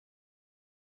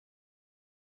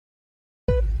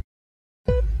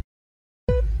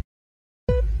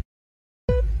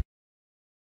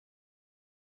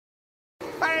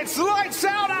It's lights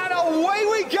out and away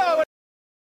we go!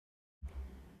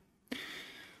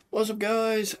 What's up,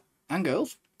 guys and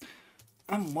girls,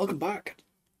 and welcome back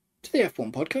to the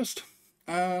F1 podcast.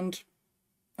 And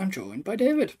I'm joined by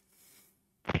David.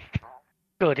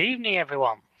 Good evening,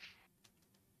 everyone.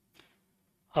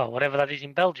 Oh, whatever that is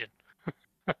in Belgium.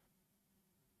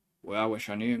 Well, I wish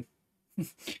I knew.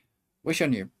 Wish I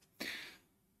knew.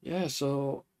 Yeah,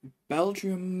 so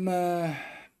Belgium.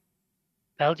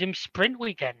 Belgium sprint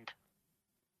weekend.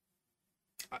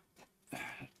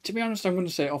 To be honest, I'm going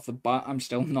to say off the bat, I'm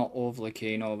still not overly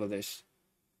keen over this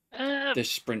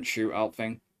sprint shootout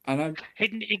thing. And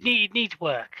it needs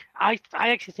work. I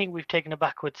actually think we've taken a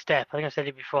backward step. I think I said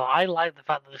it before. I like the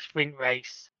fact that the sprint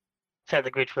race set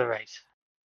the grid for the race.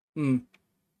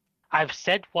 I've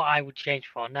said what I would change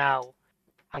for. Now,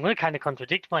 I'm going to kind of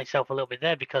contradict myself a little bit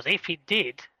there, because if it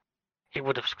did, it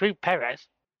would have screwed Perez.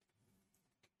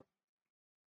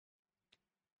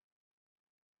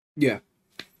 Yeah.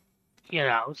 You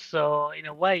know, so in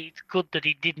a way, it's good that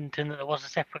he didn't and that there was a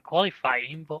separate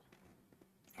qualifying, but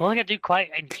one thing I do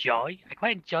quite enjoy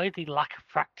the lack of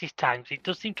practice times. It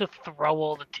does seem to throw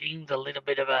all the teams a little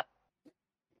bit of a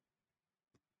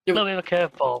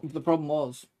curveball. The problem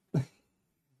was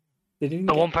they didn't.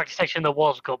 The one practice session there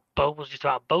was just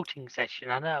about a boating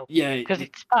session. I know. Yeah, because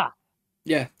it's Spa.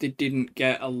 Yeah, they didn't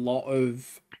get a lot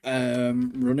of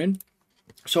running,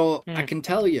 so I can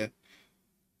tell you,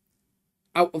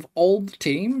 out of all the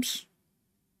teams,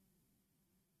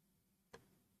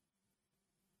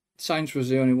 Sainz was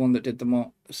the only one that did the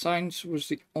most. Sainz was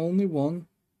the only one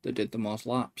that did the most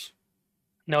laps.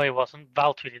 No, he wasn't.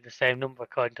 Valtteri did the same number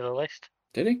according to the list.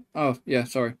 Did he? Oh, yeah,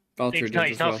 sorry. Valtteri did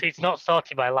as well. It's not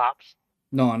sorted by laps.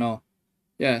 No, I know.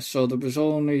 Yeah, so there was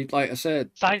only, like I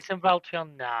said... Sainz and Valtteri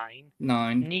on 9.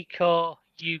 9. Nico,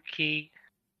 Yuki,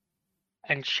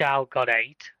 and Xiao got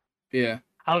 8. Yeah.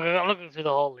 I'm looking through the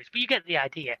whole list, but you get the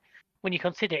idea. When you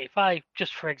consider, if I,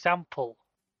 just for example,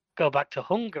 go back to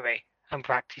Hungary and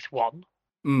practice 1,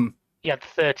 you had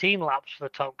 13 laps for the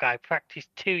top guy. Practice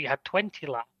 2, you had 20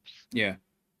 laps. Yeah.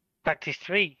 Practice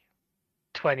 3,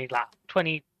 29 laps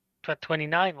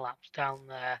down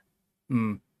there.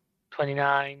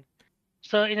 29.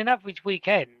 So in an average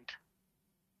weekend,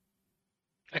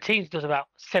 a team does about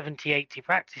 70, 80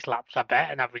 practice laps, I bet,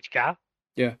 an average car.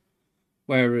 Yeah.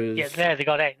 Whereas... Yeah, there, they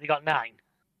got 8, they got 9.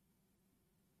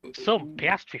 Some,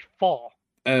 Piastri, 4.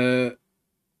 Gasly,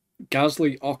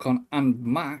 Ocon, and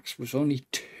Max was only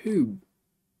 2.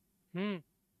 And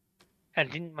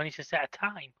didn't manage to set a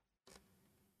time.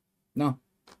 No.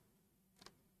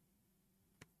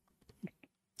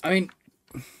 I mean,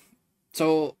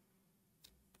 so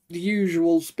the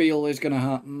usual spiel is going to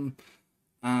happen,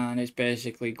 and it's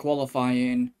basically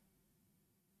qualifying,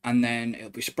 and then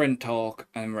it'll be sprint talk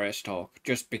and race talk,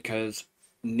 just because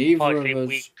neither of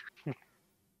us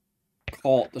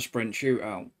caught the sprint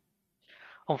shootout.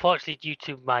 Unfortunately, due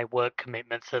to my work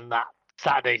commitments and that,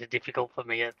 Saturdays are difficult for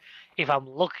me. If I'm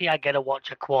lucky, I get to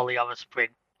watch a quali or a sprint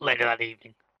later that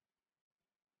evening.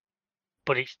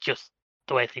 But it's just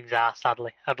the way things are,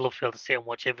 sadly. I'd love to be able to sit and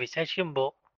watch every session,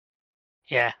 but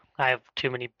yeah, I have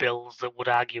too many bills that would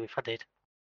argue if I did.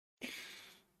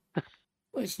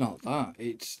 Well, it's not that.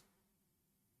 It's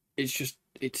just,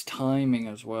 it's timing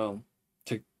as well.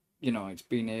 It's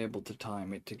being able to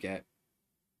time it to get...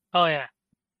 Oh, yeah.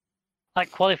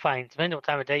 Like qualifying, depending on what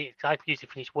time of day it is, I usually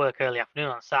finish work early afternoon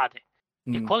on Saturday.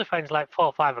 If qualifying's like 4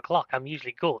 or 5 o'clock, I'm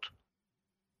usually good.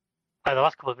 Like the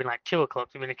last couple have been like 2 o'clock.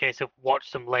 It's been a case of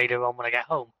watch them later on when I get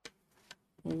home.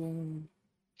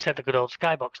 Set the good old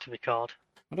skybox to record.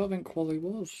 I don't think quali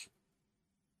was.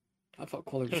 I thought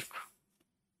quali was...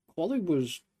 Quali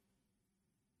was...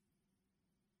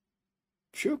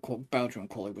 Sure, Belgium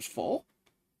quali was 4.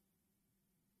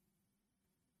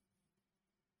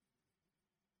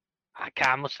 I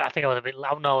think I was a bit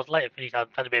loud. No, I was later finished. I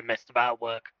had a bit messed about at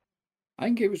work. I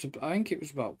think it was about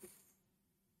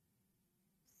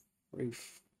 3.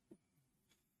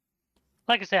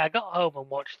 Like I say, I got home and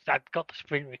watched. I got the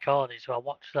sprint recorded, so I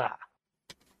watched that.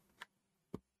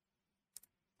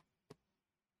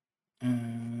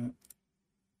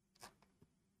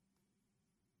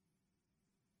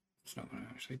 It's not going to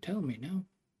actually tell me now.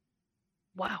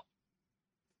 Wow.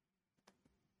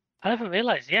 I never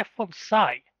realised the F1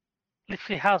 site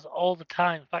literally has all the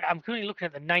times. Like, I'm currently looking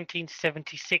at the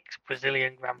 1976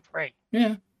 Brazilian Grand Prix.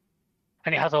 Yeah.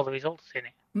 And it has all the results in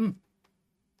it.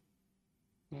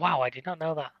 Wow, I did not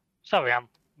know that. Sorry, I'm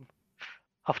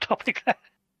off topic there.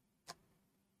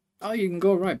 Oh, you can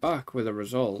go right back with the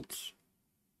results.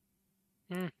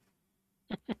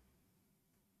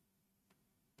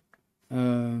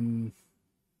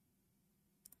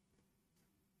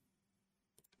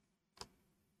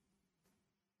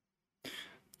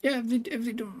 Yeah, if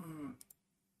they don't...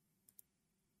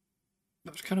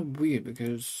 That was kind of weird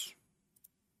because...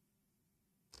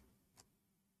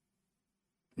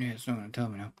 Yeah, it's not going to tell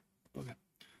me now. Okay.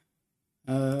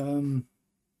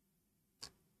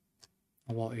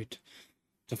 I wanted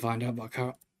to find out, but I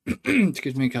can't...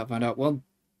 Excuse me, can't find out. Well,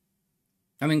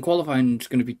 I mean, qualifying is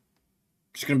going to be...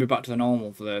 It's going to be back to the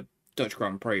normal for the Dutch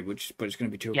Grand Prix, but it's going to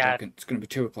be 2 o'clock. It's going to be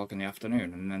 2 o'clock in the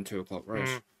afternoon, and then 2 o'clock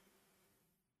race.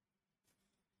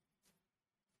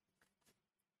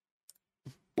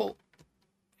 But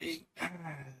it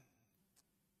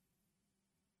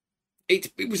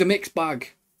was a mixed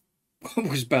bag. It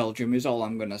was Belgium, is all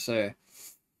I'm going to say.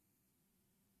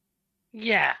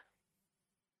 Yeah.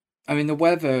 I mean, the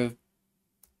weather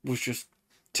was just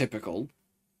typical.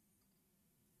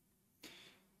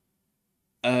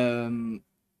 I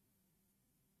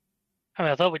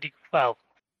mean, I thought we did well.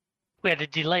 We had a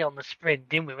delay on the sprint,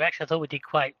 didn't we? I thought we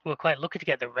were quite lucky to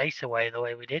get the race away the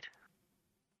way we did.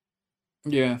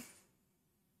 Yeah.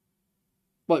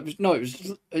 Well, it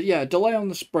was a delay on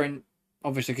the sprint,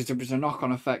 obviously, because there was a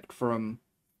knock-on effect from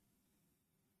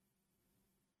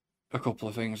a couple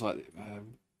of things, like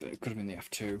it could have been the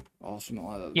F2 or something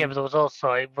like that. Yeah, but there was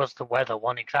also, it was the weather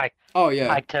one. I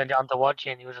turned it on to watch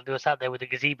it, and they were sat there with the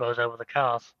gazebos over the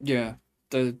cars. Yeah,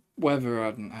 the weather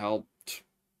hadn't helped.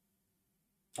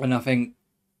 And I think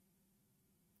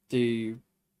the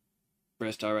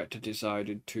race director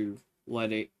decided to let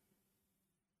the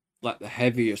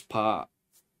heaviest part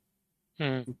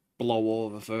blow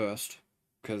over first,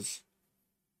 because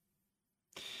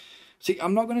see,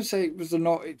 I'm not going to say it was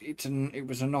it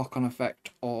was a knock-on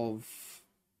effect of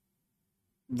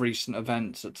recent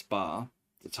events at Spa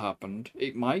that's happened.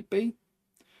 It might be,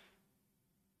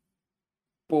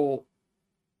 but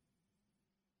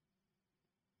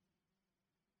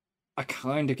I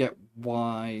kind of get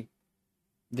why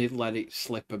they let it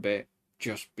slip a bit,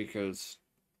 just because.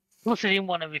 Plus, they didn't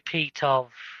want a repeat of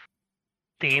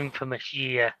the infamous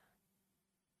year,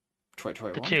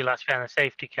 2021. the 2 laps behind the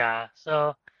safety car.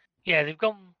 So, yeah,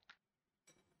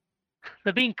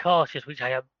 they're being cautious, which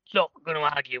I am not going to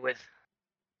argue with.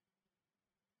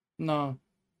 No,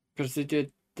 because they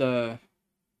did they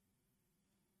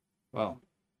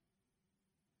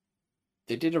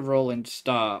did a rolling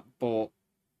start, but.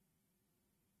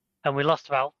 And we lost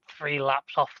about 3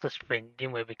 laps off the sprint,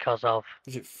 didn't we, because of...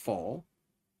 Was it 4?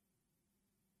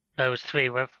 No, it was 3.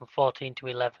 We went from 14 to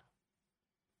 11.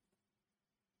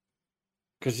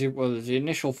 Because it was the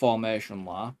initial formation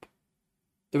lap.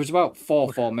 There was about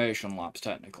 4 formation laps,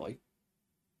 technically.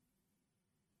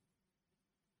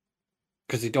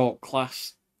 Because they don't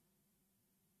class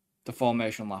the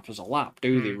formation lap as a lap,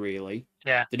 do they, really?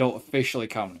 Yeah. They don't officially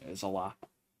count it as a lap.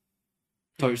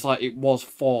 So it's like it was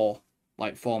 4...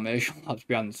 formation laps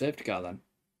behind the safety car then.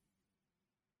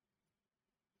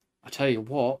 I tell you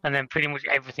what. And then pretty much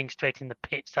everything straight in the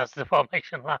pits as the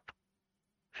formation lap.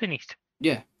 Finished.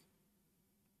 Yeah.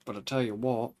 But I tell you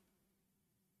what.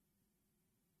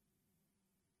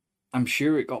 I'm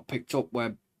sure it got picked up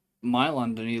where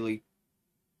Mylander nearly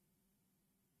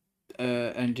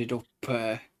ended up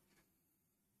going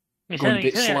a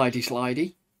bit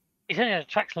slidey. He's only had a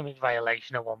track limit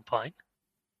violation at one point.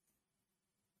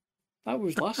 That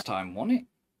was last time, wasn't it?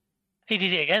 He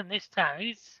did it again this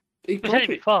time. We probably... said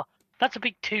it before. That's a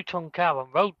big 2-ton car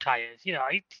on road tyres. You know,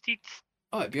 it'd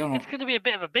be on it's going to be a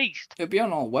bit of a beast. It'd be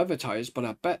on all weather tyres, but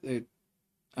I bet that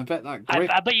grip...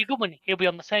 I bet you good one. He'll be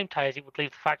on the same tyres it would leave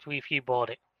the factory if you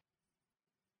bought it.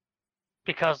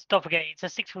 Because don't forget, it's a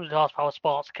 600 horsepower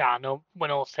sports car. No, when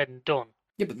all's said and done,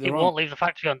 yeah, but it won't leave the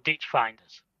factory on ditch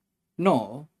finders.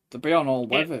 No, they'll be on all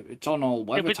weather. It's on all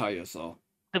weather tyres, though.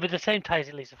 They'll be the same tyres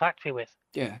it leaves the factory with.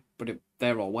 Yeah, but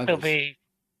they're all weathers.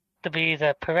 There'll be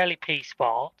the Pirelli P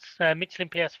Sports, Michelin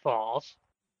PS4s.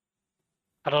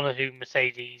 I don't know who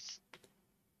Mercedes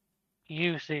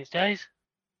use these days.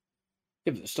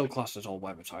 Yeah, but they're still classed as all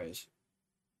weather tyres.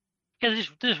 Yeah,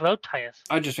 they're just road tyres.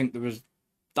 I just think there was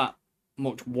that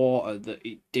much water that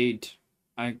it did.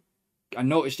 I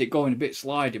noticed it going a bit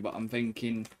slidey, but I'm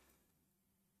thinking,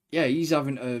 yeah, he's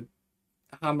having to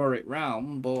hammer it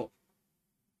round, but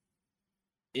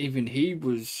even he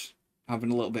was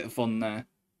having a little bit of fun there.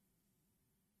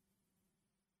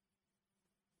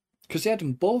 Because they had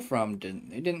them both round,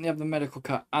 didn't they? Didn't they have the medical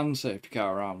car and safety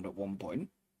car around at one point?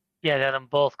 Yeah, they had them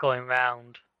both going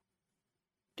round.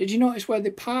 Did you notice where they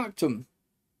parked them?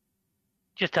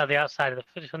 Just on the outside of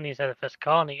just on the inside of the first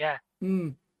corner, yeah.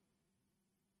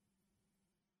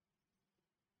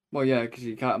 Well, yeah, because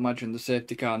you can't imagine the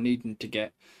safety car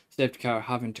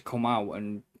having to come out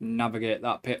and navigate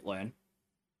that pit lane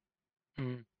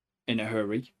in a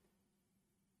hurry.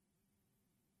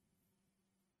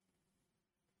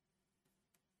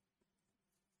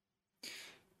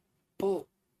 But,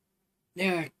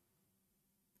 yeah.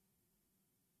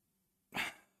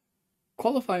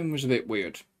 Qualifying was a bit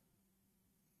weird.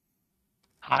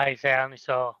 I say I only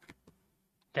saw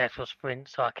the actual sprint,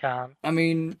 so I can't. I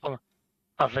mean, I'll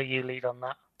let you lead on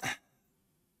that.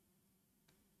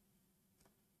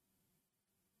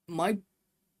 my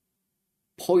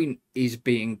point is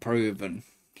being proven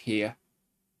here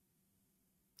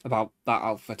about that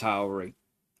AlphaTauri.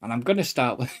 And I'm going to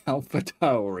start with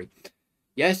AlphaTauri.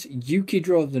 Yes, Yuki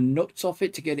drove the nuts off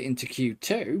it to get it into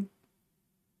Q2.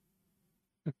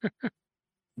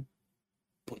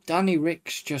 But Danny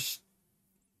Rick's just...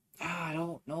 I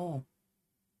don't know.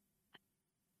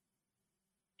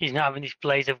 He's not having this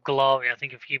blaze of glory I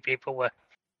think a few people were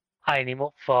eyeing him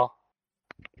up for.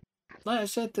 Like I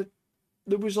said,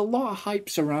 there was a lot of hype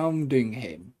surrounding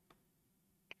him.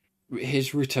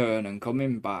 His return and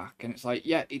coming back. And it's like,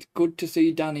 yeah, it's good to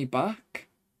see Danny back.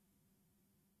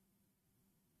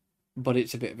 But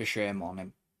it's a bit of a shame on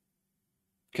him.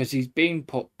 Because he's been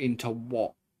put into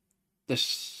what? The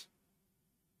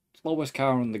slowest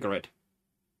car on the grid.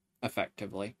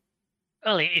 Effectively.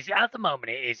 Well, it is, at the moment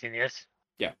it is, yes.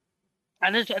 Yeah.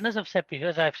 And as I've said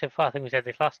before, I think we said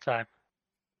this last time,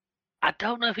 I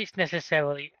don't know if it's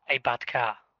necessarily a bad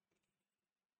car.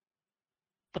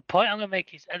 The point I'm going to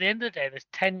make is, at the end of the day, there's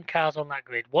 10 cars on that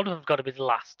grid. One of them's got to be the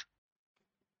last.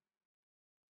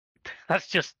 That's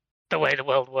just the way the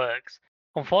world works.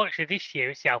 Unfortunately, this year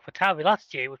it's the AlphaTauri.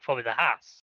 Last year it was probably the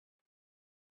Haas.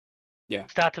 Yeah.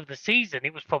 Start of the season,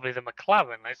 it was probably the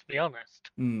McLaren, let's be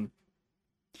honest. Yeah,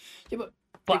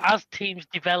 but as teams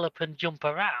develop and jump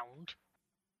around,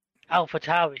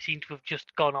 AlphaTauri seems to have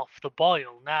just gone off the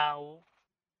boil. Now,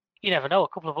 you never know. A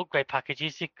couple of upgrade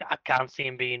packages, I can't see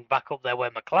him being back up there where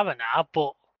McLaren are,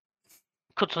 but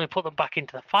could suddenly put them back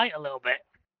into the fight a little bit.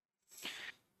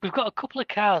 We've got a couple of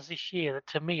cars this year that,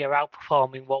 to me, are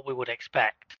outperforming what we would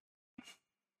expect.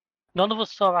 None of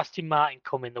us saw Aston Martin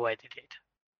coming the way they did.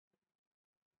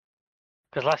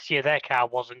 Because last year their car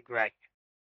wasn't great.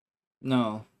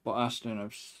 No, but Aston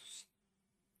have...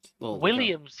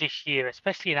 Williams this year,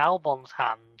 especially in Albon's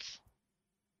hands,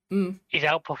 is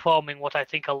outperforming what I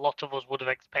think a lot of us would have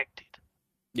expected.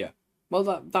 Yeah. Well,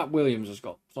 that Williams has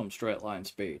got some straight line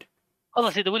speed.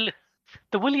 Honestly, the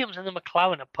Williams and the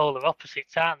McLaren are polar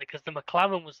opposites, aren't they? Because the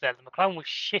McLaren was there. The McLaren was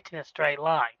shit in a straight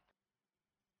line.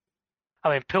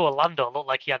 I mean, poor Lando looked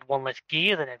like he had one less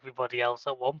gear than everybody else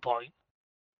at one point.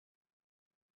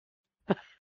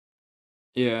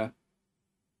 Yeah.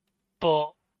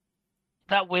 But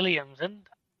that Williams and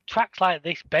tracks like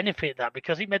this benefit that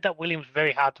because it made that Williams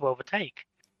very hard to overtake.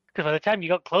 Because by the time you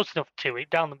got close enough to it,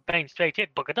 down the main straight,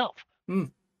 it buggered off.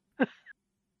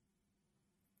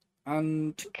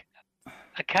 And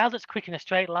a car that's quick in a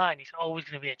straight line is always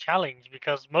going to be a challenge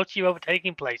because most of your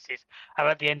overtaking places are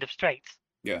at the end of straights.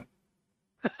 Yeah.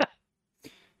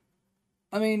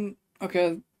 I mean,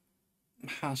 okay,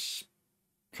 Haas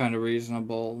kind of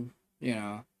reasonable, you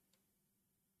know.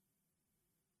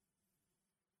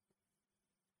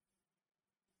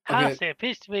 Haas, it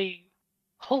appears to be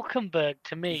Hulkenberg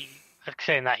to me,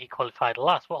 saying that he qualified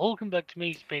last, but Hulkenberg to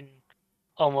me has been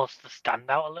almost the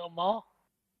standout a little more.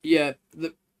 Yeah,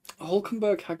 the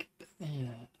Hulkenberg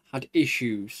had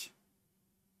issues.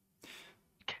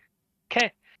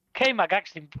 K-Mag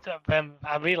actually,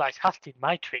 I realised Haas did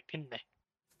my trick, didn't they?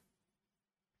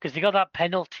 Because they got that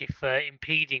penalty for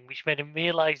impeding, which made them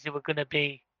realise they were going to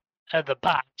be at the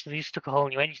back, so they just stuck a whole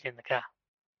new engine in the car.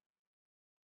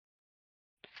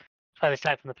 That's why they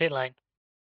started from the pit lane.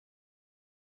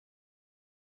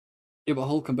 Yeah, but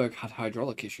Hulkenberg had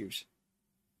hydraulic issues.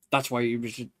 That's why he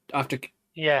was, after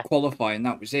qualifying,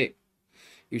 that was it.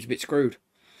 He was a bit screwed.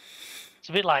 It's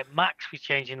a bit like Max was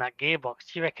changing that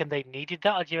gearbox. Do you reckon they needed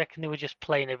that, or do you reckon they were just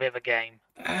playing a bit of a game?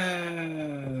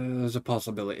 There's a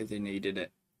possibility they needed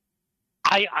it.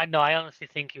 I know. I honestly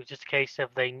think it was just a case of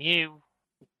they knew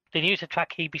it's a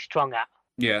track he'd be strong at.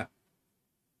 Yeah.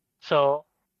 So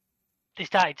they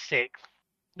started sixth.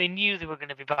 They knew they were going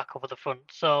to be back over the front.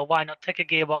 So why not take a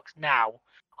gearbox now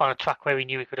on a track where we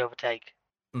knew we could overtake?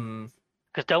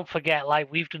 Because don't forget, like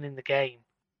we've done in the game,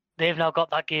 they've now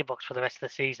got that gearbox for the rest of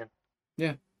the season.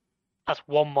 Yeah. That's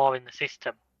one more in the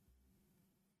system.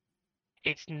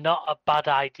 It's not a bad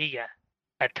idea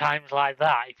at times like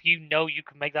that if you know you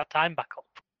can make that time back up.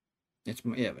 It's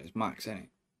Max, isn't it?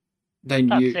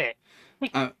 That's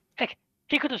it. Heck,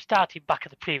 he could have started back at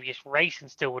the previous race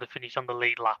and still would have finished on the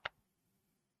lead lap.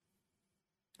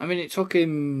 I mean, it took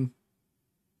him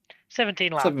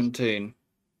 17 laps. 17.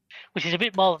 Which is a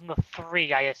bit more than the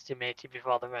 3 I estimated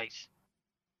before the race.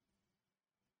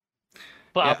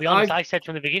 But Yeah, I'll be honest, I said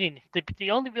from the beginning,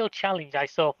 the only real challenge I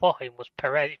saw for him was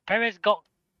Perez. Perez got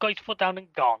his foot down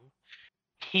and gone.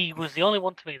 He was the only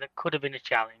one to me that could have been a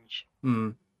challenge.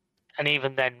 Hmm. And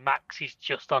even then, Max is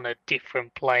just on a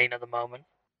different plane at the moment.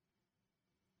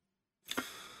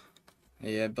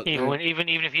 Yeah, but Even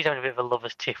if he's having a bit of a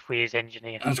lover's tiff with his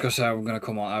engineer. I was gonna say I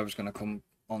was gonna come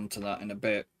on to that in a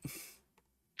bit.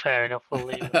 Fair enough, we'll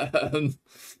leave it.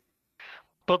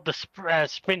 But the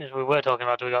sprinters we were talking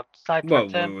about, we got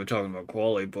sidetracked. Well, we were talking about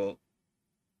quali, but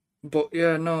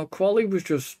yeah, no, quali was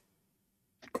just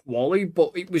quali,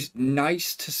 but it was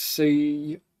nice to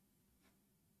see.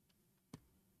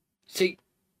 See,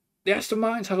 the Aston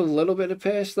Martins had a little bit of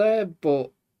pace there,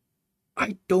 but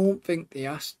I don't think the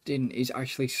Aston is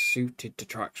actually suited to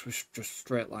tracks with just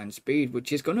straight line speed,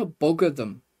 which is going to bugger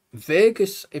them.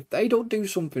 Vegas, if they don't do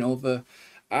something over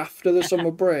after the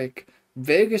summer break,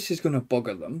 Vegas is going to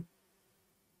bugger them.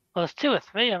 Well, there's 2 or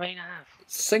 3. I mean,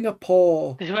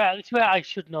 Singapore. this is where I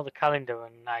should know the calendar,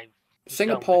 and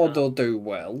Singapore they'll do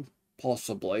well,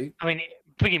 possibly. I mean,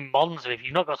 bringing Monza, if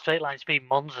you've not got straight line speed,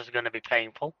 Monza's going to be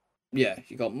painful. Yeah,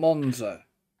 you got Monza.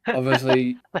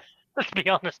 Obviously. Let's be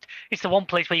honest, it's the one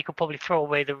place where you could probably throw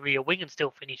away the rear wing and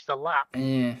still finish the lap.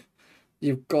 Yeah.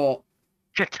 You've got.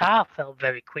 Qatar felt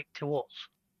very quick to us.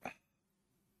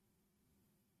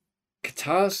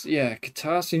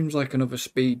 Qatar seems like another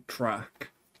speed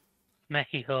track.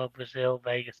 Mexico, Brazil,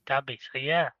 Vegas, Derby, so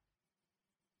yeah.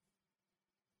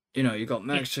 You know, you got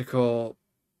Mexico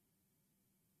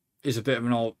is a bit of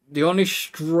an old. The only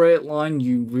straight line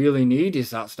you really need is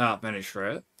that start finish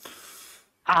straight.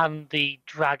 And the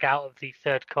drag out of the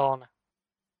third corner.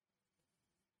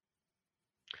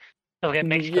 Don't forget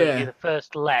Mexico, you do the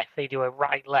first left, they do a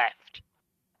right left.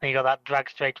 Then you got that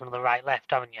drag straight on the right left,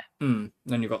 haven't you?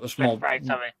 Then you got the small right,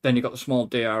 sorry. Then you got the small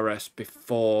DRS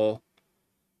before.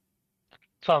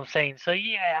 That's what I'm saying. So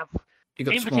yeah, you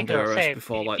got the small DRS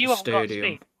before like the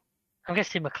stadium. I'm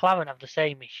guessing McLaren have the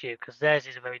same issue because theirs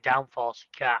is a very downforcey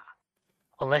car.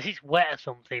 Unless it's wet or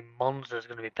something, Monza's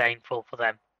going to be painful for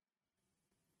them.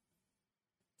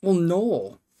 Well,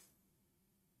 no.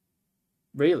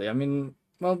 Really, I mean,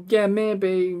 well, yeah,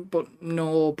 maybe, but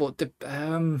no, but it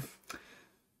depends.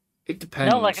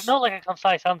 Not like a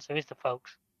concise answer, is there,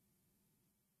 folks?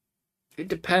 It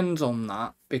depends on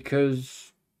that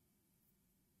because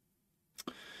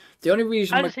the only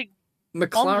reason I think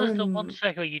McLaren Monza's the one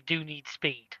circuit where you do need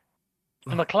speed.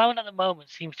 The McLaren at the moment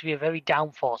seems to be a very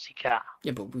downforcey car.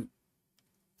 Yeah, but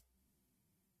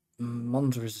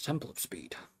Monza is a temple of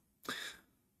speed.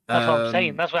 That's what I'm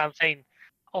saying. That's what I'm saying.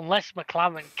 Unless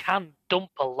McLaren can dump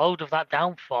a load of that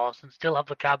downforce and still have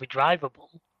the car be drivable,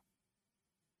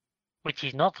 which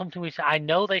is not something I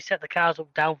know they set the cars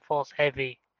up downforce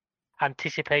heavy,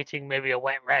 anticipating maybe a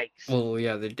wet race. Well,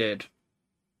 yeah, they did.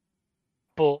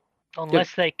 But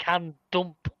unless they can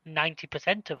dump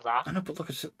 90% of that. I know, but look,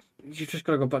 you just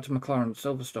got to go back to McLaren and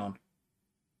Silverstone.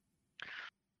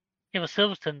 Yeah, but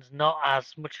Silverstone's not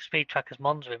as much a speed track as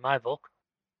Monza in my book.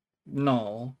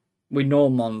 No, we know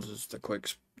Monza's the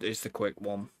quick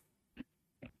one.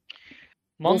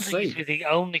 Monza used to be the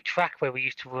only track where we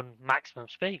used to run maximum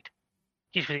speed.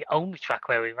 It used to be the only track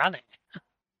where we ran it.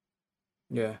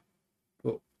 Yeah,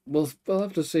 but we'll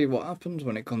have to see what happens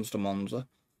when it comes to Monza.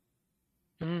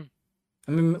 I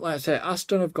mean, like I say,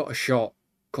 Aston have got a shot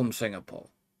come Singapore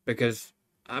because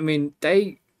I mean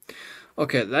they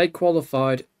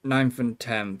qualified 9th and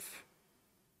 10th.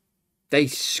 They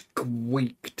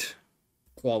squeaked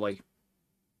quali.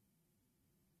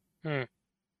 You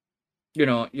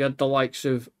know, you had the likes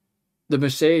of the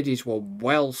Mercedes were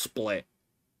well split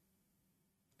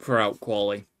throughout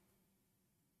quali.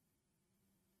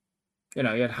 You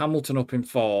know, you had Hamilton up in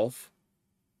 4th,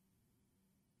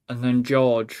 and then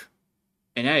George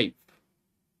in 8th.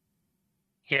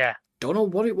 Yeah. Don't know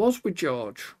what it was with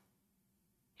George.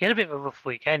 He had a bit of a rough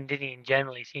weekend, didn't he? And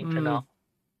generally seemed to not.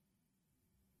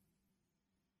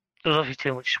 There was obviously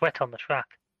too much sweat on the track.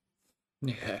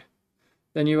 Yeah.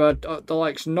 Then you had the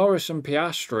likes Norris and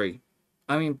Piastri.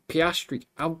 I mean, Piastri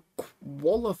out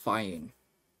qualifying.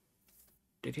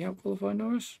 Did he out qualify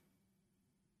Norris?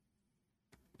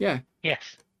 Yeah.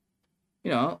 Yes.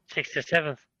 You know. 6th to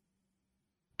 7th.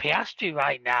 Piastri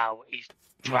right now is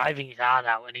driving his heart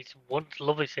out, and it's once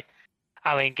lovely.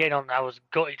 I mean, getting on, I was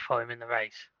gutted for him in the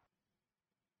race.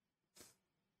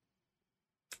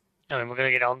 I mean, we're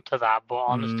going to get on to that, but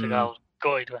honest to God,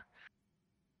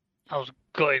 I was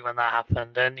gutted when that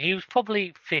happened, and he was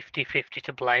probably 50-50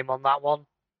 to blame on that one.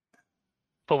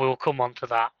 But we will come on to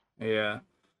that. Yeah.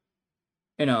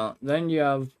 You know, then you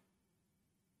have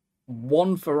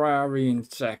one Ferrari in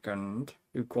second,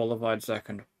 who qualified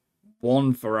second.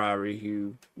 one Ferrari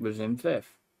who was in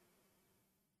 5th.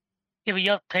 Yeah, but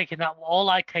you're taking that. All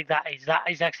I take that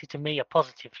is actually to me a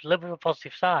positive, a little bit of a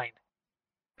positive sign,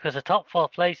 because the top 4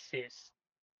 places,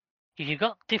 if you've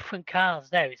got different cars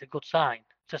there, it's a good sign.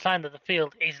 It's a sign that the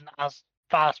field isn't as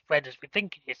far spread as we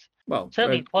think it is. Well,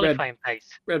 Certainly in qualifying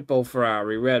pace. Red Bull,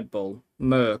 Ferrari, Red Bull,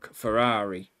 Merc,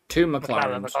 Ferrari, 2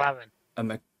 McLarens, McLaren.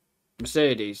 a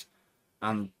Mercedes,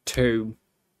 and 2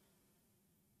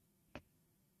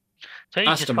 So it's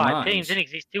just Aston 5 Martins. teams, isn't it?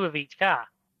 'Cause it's 2 of each car.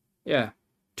 Yeah,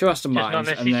 2 Aston Martins,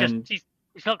 and then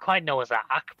it's not quite Noah's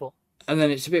Ark, but and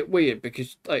then it's a bit weird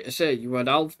because, like I say, you had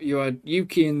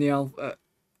Yuki in the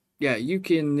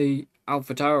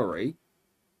AlphaTauri.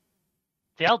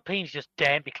 the Alpines just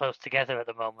daren't be close together at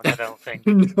the moment. I don't think.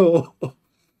 No.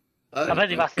 I bet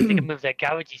they've asked if they can move their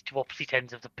garages to opposite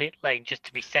ends of the pit lane just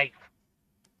to be safe.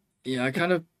 Yeah, it's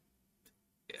kind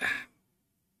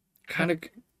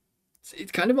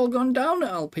of all gone down at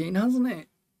Alpine, hasn't it?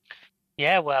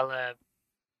 Yeah, well,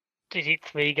 is it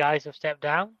 3 guys have stepped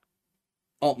down?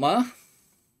 Otmar.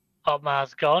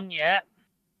 Otmar's gone, yeah.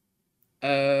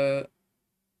 I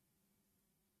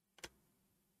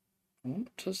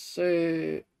want to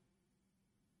say,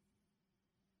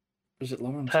 was it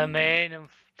Lawrence? Permain and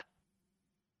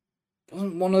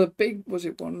Wasn't one of the big? Was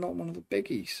it one? Not one of the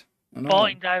biggies.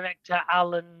 sporting director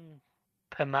Alan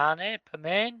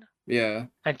Permain, Yeah.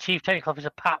 and chief technical officer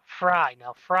Pat Fry.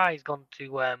 Now Fry's gone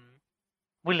to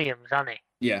Williams, hasn't he?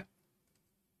 Yeah.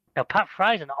 Now Pat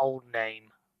Fry's an old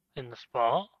name in the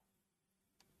sport.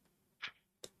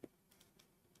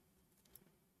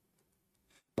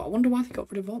 But I wonder why they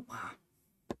got rid of Otmar.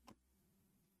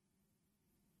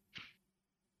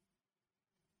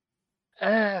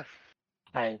 They're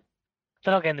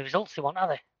not getting the results they want, are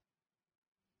they?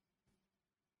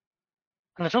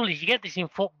 And the trouble is, you get this in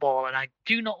football, and I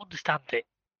do not understand it.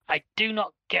 I do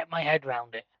not get my head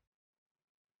round it.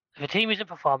 If a team isn't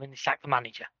performing, they sack the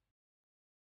manager.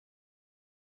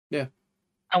 Yeah.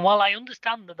 And while I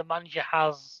understand that the manager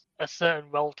has a certain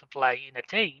role to play in a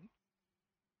team,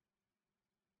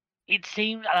 it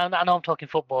seems, and I know I'm talking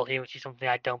football here, which is something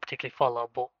I don't particularly follow,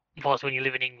 but of course when you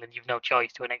live in England, you've no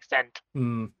choice to an extent.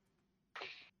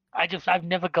 I've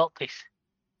never got this.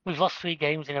 We've lost 3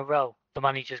 games in a row. The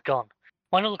manager's gone.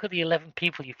 Why not look at the 11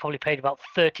 people you've probably paid about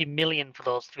 30 million for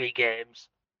those 3 games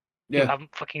who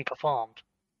haven't fucking performed?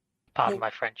 Pardon my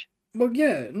French. Well,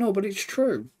 yeah, no, but it's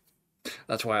true.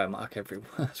 That's why I mark everyone.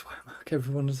 That's why I mark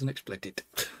everyone as an explicit.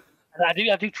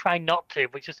 I do try not to,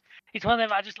 but it's one of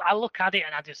them. I look at it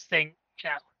and I just think,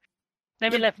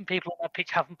 maybe 11 people on that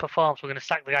pitch haven't performed, so we're going to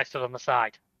sack the guy stood on the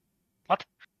side. What?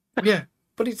 Yeah,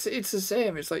 but it's the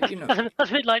same. It's like,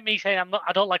 that's a bit like me saying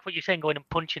I don't like what you're saying, going and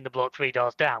punching the bloke 3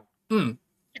 doors down.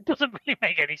 It doesn't really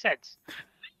make any sense.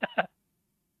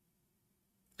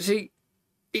 See,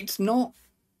 it's not.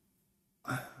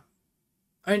 I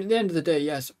mean, at the end of the day,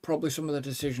 yes, probably some of the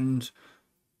decisions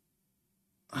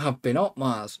have been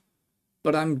Otmar's,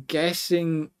 but I'm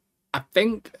guessing, I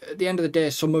think at the end of the day,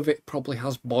 some of it probably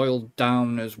has boiled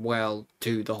down as well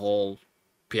to the whole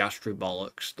Piastri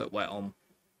bollocks that went on.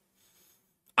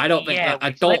 I don't think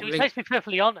that. Which makes me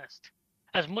perfectly honest.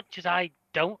 As much as I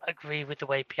don't agree with the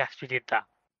way Piastri did that,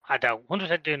 I don't.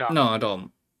 100% do not. No, I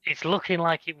don't. It's looking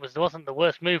like it wasn't the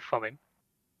worst move from him.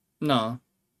 No.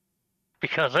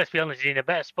 Because, let's be honest, he's in a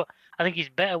better spot. I think he's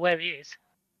better where he is.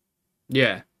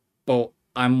 Yeah, but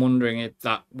I'm wondering if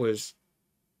that was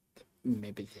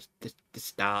maybe the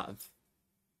start of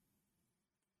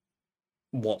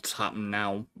what's happened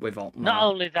now with Otmar. Not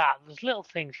only that, there's little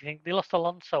things. You think they lost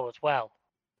Alonso as well.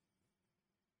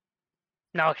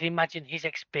 Now I can imagine his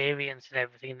experience and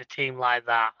everything in the team like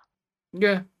that.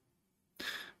 Yeah. And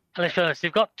let's be honest,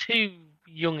 they've got 2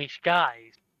 youngish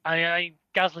guys. I mean,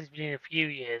 Gasly's been in a few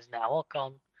years now,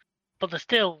 Ocon, but they're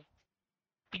still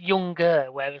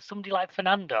younger. Whereas somebody like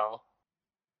Fernando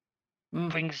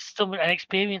brings an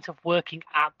experience of working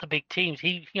at the big teams.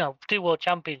 He, 2 World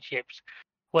Championships,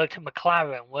 worked at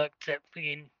McLaren, worked at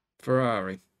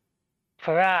Ferrari,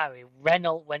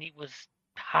 Renault when it was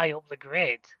high up the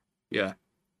grid. Yeah.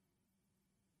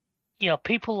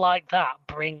 People like that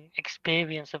bring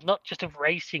experience of not just of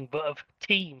racing, but of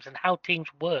teams and how teams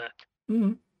work.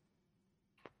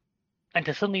 And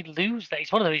to suddenly lose that,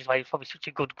 it's one of the reasons why it's probably such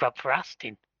a good grab for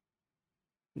Aston.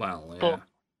 Well, yeah. But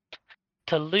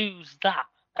to lose that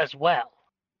as well,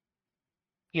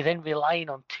 you're then relying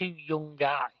on 2 young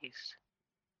guys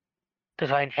to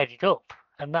try and head it up.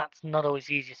 And that's not always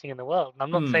the easiest thing in the world. And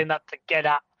I'm not saying that to get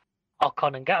at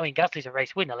Ocon and Gasly's a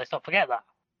race winner, let's not forget that.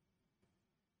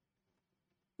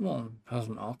 Well,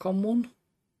 hasn't Ocon won?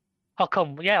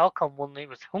 Ocon won. It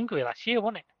was Hungary last year,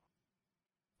 wasn't it?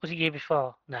 Was it year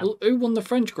before? No. Well, who won the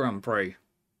French Grand Prix?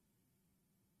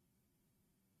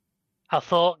 I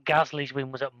thought Gasly's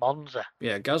win was at Monza.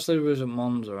 Yeah, Gasly was at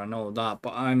Monza, I know that,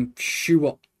 but I'm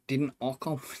sure didn't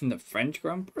Ocon win the French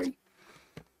Grand Prix?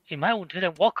 He might want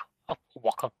to walk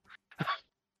on.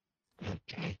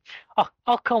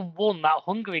 Ocon won that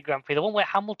Hungary Grand Prix, the one where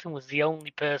Hamilton was the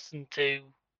only person to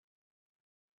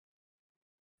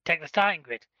take the starting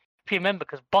grid. If you remember,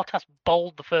 because Bottas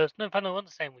bowled the first. No, if I know, it wasn't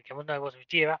the same weekend. No, it was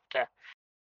the year after.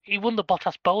 He won the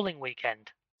Bottas bowling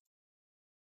weekend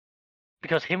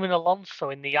because him and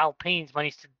Alonso in the Alpines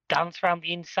managed to dance around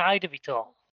the inside of it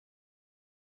all.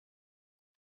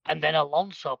 And then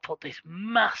Alonso put this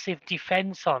massive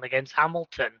defence on against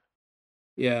Hamilton.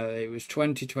 Yeah, it was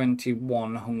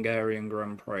 2021 Hungarian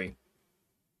Grand Prix.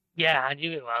 Yeah, I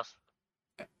knew it was.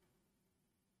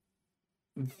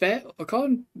 Vettel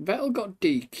got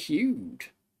DQ'd.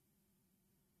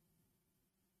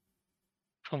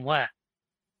 From where?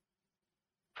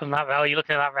 From that race? Are you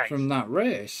looking at that race? From that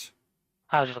race.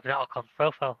 I was just looking at Ocon's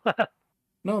profile.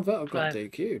 No, Vettel got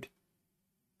DQ'd.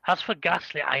 As for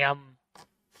Gasly, I am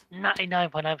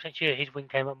 99.9% sure his win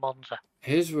came at Monza.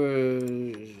 His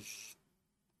was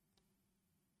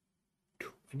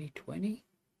 2020?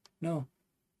 No.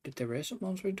 Did they race at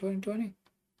Monza in 2020?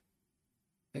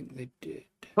 I think they did.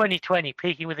 2020,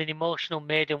 peaking with an emotional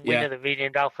maiden win of the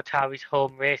renamed AlphaTauri's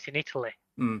home race in Italy.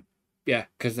 Yeah,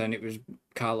 because then it was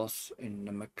Carlos in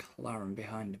the McLaren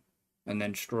behind him. And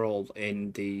then Stroll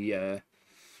in the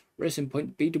Racing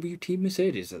Point BWT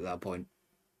Mercedes at that point.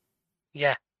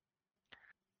 Yeah.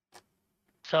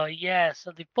 So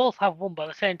they both have won, but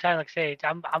at the same time, like I say,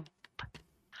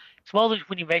 it's more than just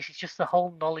winning races, it's just the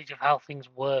whole knowledge of how things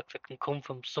work that can come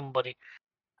from somebody.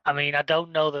 I mean, I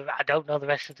don't know the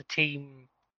rest of the team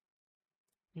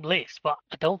list, but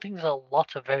I don't think there's a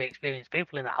lot of very experienced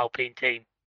people in the Alpine team.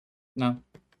 No.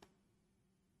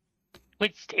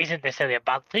 Which isn't necessarily a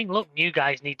bad thing. Look, new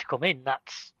guys need to come in.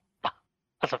 That's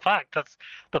a fact. That's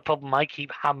the problem I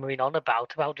keep hammering on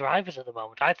about drivers at the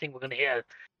moment. I think we're going to hit a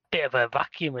bit of a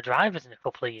vacuum of drivers in a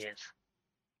couple of years.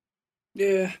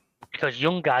 Yeah. Because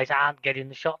young guys aren't getting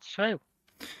the shots through.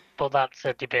 But that's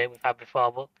a debate we've had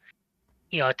before. But,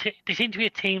 they seem to be a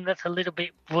team that's a little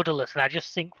bit rudderless. And I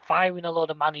just think firing a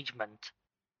lot of management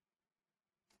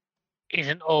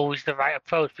isn't always the right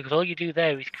approach. Because all you do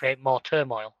there is create more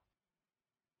turmoil.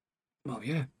 Well,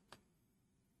 yeah.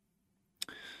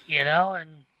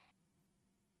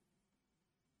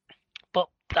 But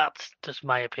that's just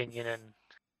my opinion. And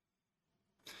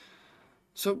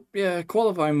so, yeah,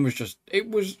 qualifying was it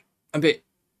was a bit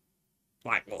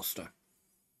lackluster,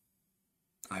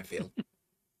 I feel.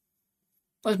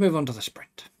 Let's move on to the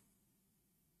sprint.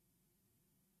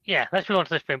 Yeah, let's move on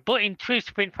to the sprint. But in true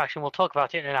sprint fashion, we'll talk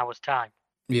about it in an hour's time.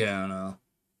 Yeah, I know.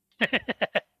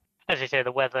 As I say,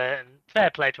 the weather, and fair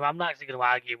play to them. I'm not actually going to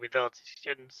argue with those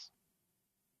decisions.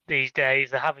 These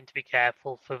days, they're having to be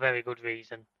careful for very good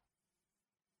reason.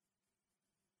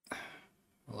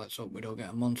 Well, let's hope we don't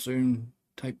get a monsoon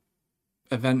type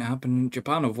event happen in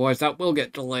Japan, otherwise that will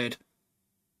get delayed.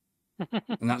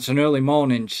 And that's an early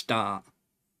morning start.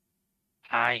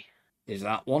 Aye. Is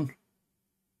that one?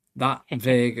 That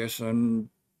Vegas and...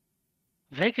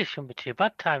 Vegas shouldn't be too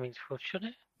bad timings for it, should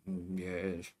it? Yeah,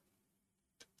 it is.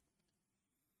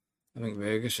 I think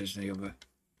Vegas is the other.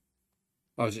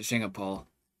 Or is it Singapore?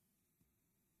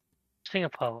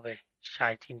 Singapore will be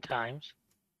exciting times.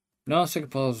 No,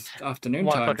 Singapore's afternoon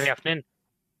 1 time. o'clock in the afternoon.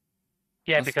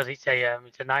 Yeah, because it's a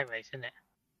night race, isn't it?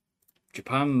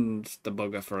 Japan's the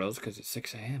bugger for us because it's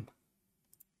 6 a.m.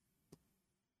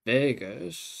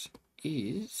 Vegas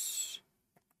is...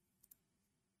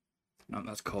 No,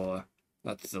 that's Korea.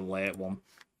 That's the late one.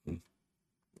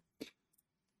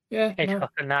 Yeah, 8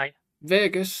 o'clock at night.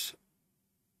 Vegas.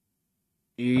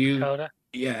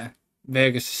 Yeah,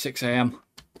 Vegas is 6 a.m.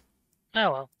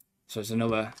 Oh well. So it's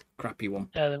another crappy one.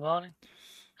 Early morning.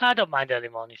 I don't mind early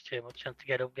mornings too much. Chance to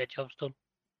get up, get jobs done.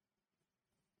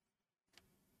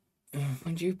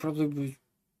 And you probably...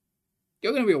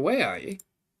 You're going to be away, are you?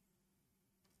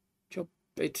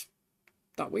 It's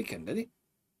that weekend, isn't it?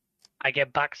 I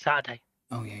get back Saturday.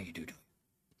 Oh yeah, you do.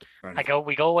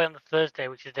 We go away on the Thursday,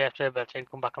 which is the day after her birthday,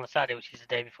 and come back on the Saturday, which is the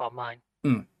day before mine.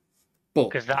 But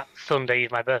because that Sunday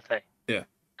is my birthday. Yeah.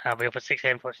 I'll be up at 6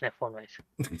 a.m. for an F1 race.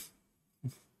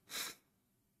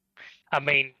 I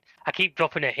mean, I keep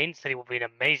dropping her hints that it would be an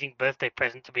amazing birthday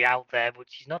present to be out there, but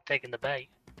she's not taking the bait.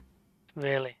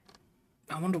 Really.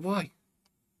 I wonder why.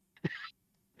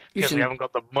 Because we haven't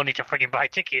got the money to frigging buy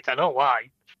tickets. I know why.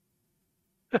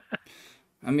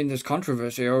 I mean, there's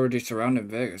controversy already surrounding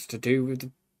Vegas to do with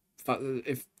the fact that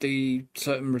if the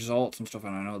certain resorts and stuff,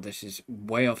 and I know this is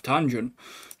way off tangent,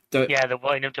 that Yeah, they're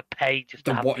wanting them to pay just to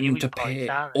they're have wanting viewing to points, pay,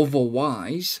 aren't they?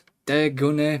 otherwise they're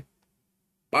gonna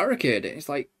barricade it. It's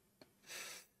like,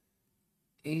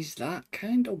 is that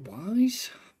kind of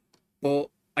wise? But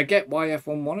I get why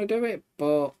everyone want to do it,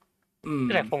 but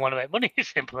Because everyone want to make money.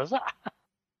 It's simple as that.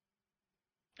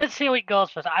 Let's see how it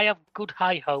goes first. I have good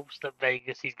high hopes that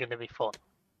Vegas is going to be fun.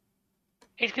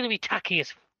 It's going to be tacky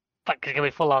as fuck. It's going to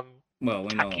be full on well,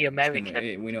 tacky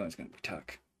American. we know it's gonna be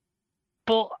tack.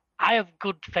 But I have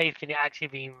good faith in it actually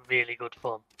being really good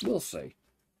fun. We'll see.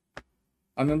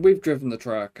 I mean, we've driven the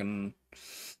track, and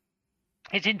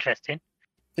It's interesting.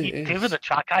 it You've driven the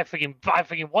track. I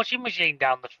freaking washing machine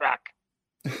down the track.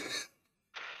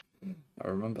 I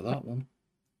remember that one.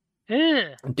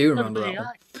 Yeah. I do remember that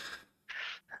one.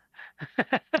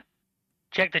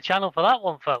 Check the channel for that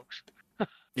one, folks.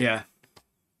 Yeah.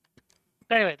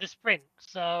 Anyway, the sprint.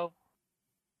 So,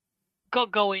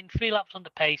 got going, 3 laps on the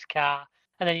pace car,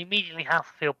 and then immediately have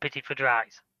to feel pity for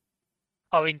dries.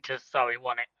 Or Inters, sorry,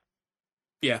 won it.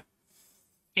 Yeah.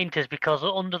 Inters, because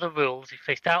under the rules, if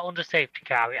they start under safety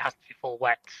car, it has to be full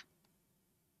wets.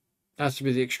 It has to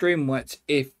be the extreme wets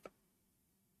if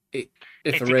the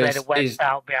It's race declared a wet is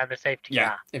start behind the safety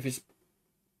car. if it's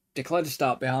declared to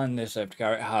start behind the safety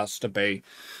car, it has to be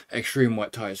extreme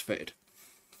wet tyres fitted.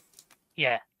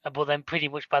 Yeah, but then pretty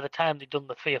much by the time they'd done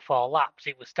the 3 or 4 laps,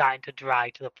 it was starting to dry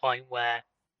to the point where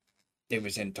It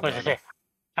was into what did I weather. say?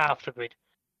 Half the grid.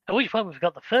 At which point we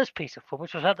got the first piece of fun,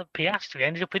 which was that Piastri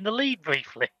ended up in the lead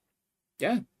briefly.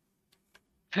 Yeah.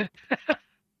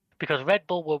 Because Red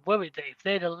Bull were worried that if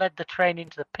they'd have led the train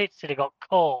into the pits, they'd have got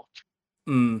caught.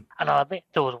 Mm. And I'll admit,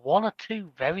 there was 1 or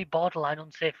 2 very borderline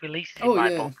unsafe releases in Oh my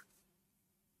yeah. book.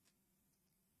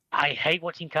 I hate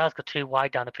watching cars go too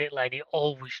wide down a pit lane. It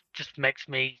always just makes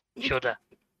me shudder.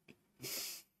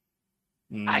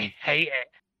 Mm. I hate it.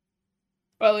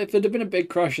 Well, if there'd have been a big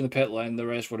crash in the pit lane, the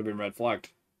race would have been red flagged.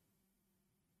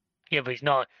 Yeah, but it's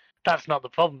not. That's not the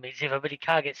problem. It's if a bloody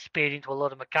car gets speared into a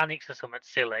load of mechanics or something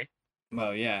silly.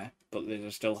 Well, yeah, but they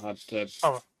just still had to.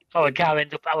 Our car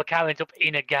ends up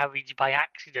in a garage by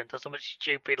accident or something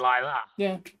stupid like that.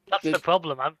 Yeah. That's the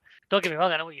problem. Don't get me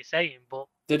wrong. I know what you're saying, but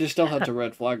They just still had to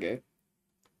red flag it.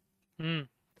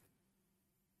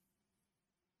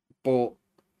 But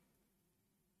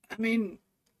I mean,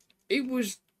 it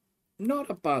was not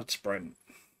a bad sprint.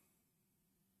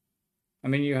 I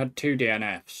mean, you had 2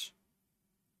 DNFs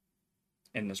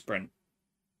in the sprint.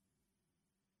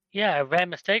 yeah, a rare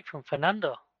mistake from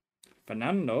Fernando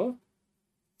Fernando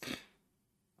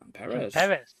and Perez.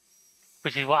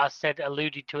 Which is what I said,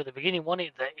 alluded to at the beginning, wasn't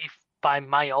it? That if by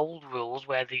my old rules,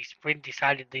 where the sprint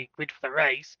decided the grid for the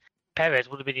race, Perez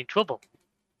would have been in trouble.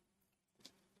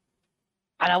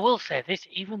 And I will say this,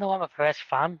 even though I'm a Perez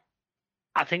fan,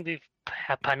 I think the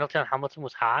penalty on Hamilton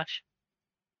was harsh.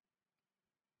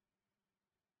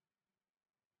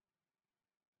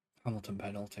 Hamilton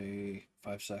penalty,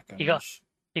 5 seconds. You got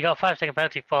a 5-second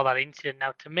penalty for that incident.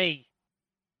 Now, to me,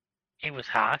 it was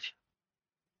harsh.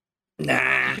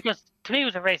 Nah. Because to me, it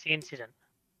was a racing incident.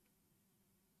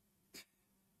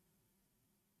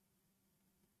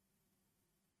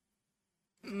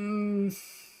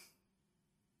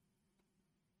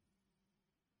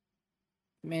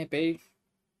 Maybe.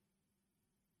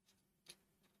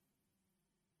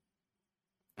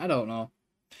 I don't know.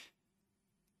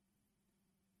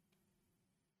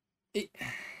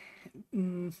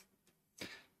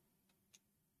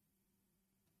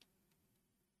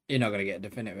 You're not going to get a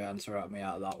definitive answer out of me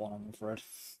out of that one, I'm afraid.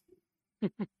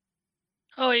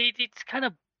 It's kind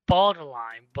of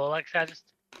borderline, but like I said,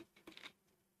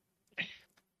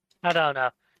 I don't know.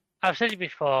 I've said it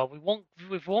before. If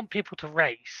we want people to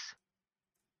race,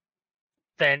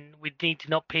 then we need to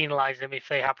not penalise them if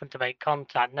they happen to make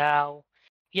contact. Now,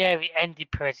 yeah, it ended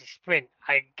Perez's sprint.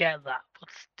 I get that, but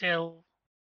still.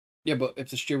 Yeah, but if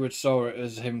the steward saw it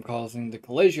as him causing the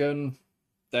collision,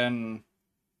 then.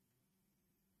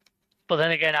 But then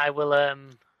again, I will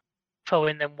throw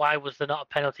in then why was there not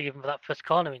a penalty given for that first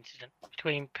corner incident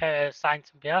between Perez,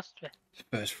 Sainz, and Piastri? It's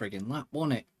first friggin' lap,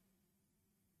 wasn't it?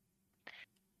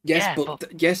 Yes, yeah,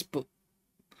 but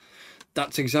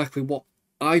that's exactly what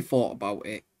I thought about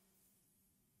it.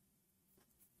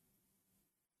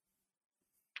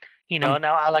 You know,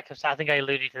 now I think I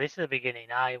alluded to this at the beginning.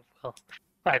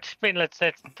 Right, sprint. Let's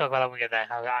talk about that when we get there.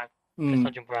 Let's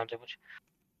not jump around too much.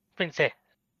 Sprint say,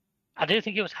 I do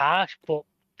think it was harsh, but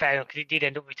fair enough because it did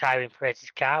end up retiring Perez's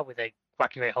car with a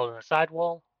whacking rate hole in the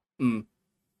sidewall. We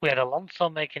had Alonso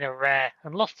making a rare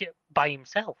and lost it by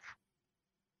himself.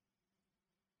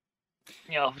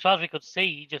 You know, as far as we could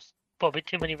see, he just put a bit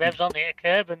too many revs on it at a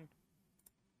curb and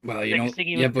Well, Next thing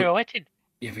he was pirouetting.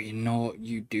 Yeah, but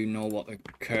you do know what the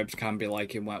curbs can be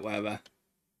like in wet weather.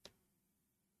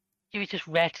 It was just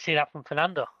rare to see that from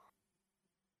Fernando.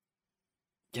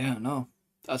 Yeah, no,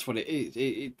 that's what it is.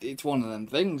 It's one of them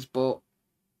things, but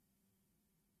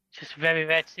It's just very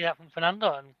rare to see that from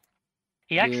Fernando, and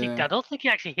I don't think he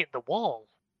actually hit the wall.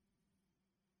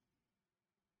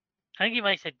 I think he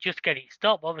might have said just get it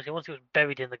stopped. Obviously, once it was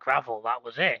buried in the gravel, that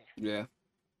was it. yeah.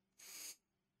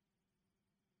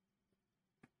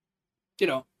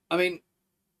 I mean,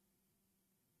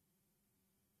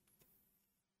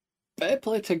 fair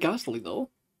play to Gasly though.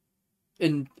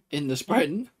 In the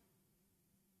sprint,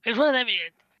 It's one of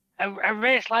them. A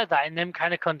race like that in them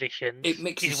kind of conditions it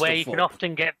mixes is where you stuff can up.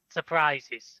 often get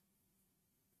surprises.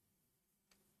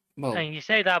 Well, And you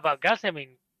say that about Gasly. I mean,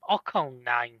 Ocon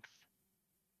 9th,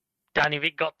 Danny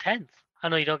Rick got 10th. I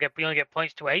know you only get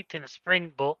points to 8th in the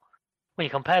sprint, but when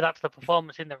you compare that to the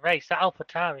performance in the race, that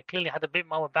AlphaTauri clearly had a bit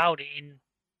more about it in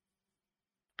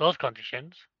those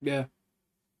conditions. yeah,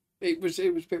 it was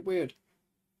a bit weird.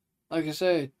 Like I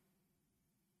said,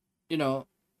 you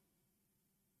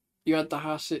had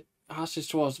the Hasses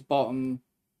towards the bottom.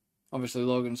 Obviously,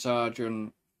 Logan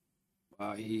Sargent,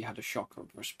 he had a shocker of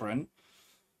a sprint.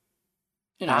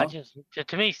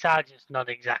 To me, Sargent's not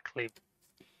exactly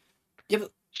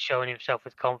but showing himself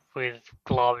with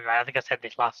glory. Right? I think I said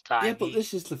this last time. Yeah, but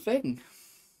this is the thing.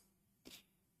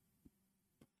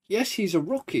 Yes, he's a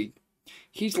rookie.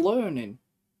 He's learning,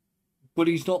 but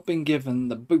he's not been given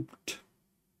the boot.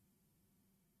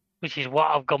 Which is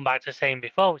what I've gone back to saying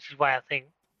before, which is why I think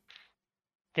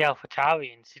the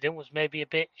AlphaTauri incident was maybe a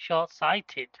bit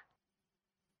short-sighted.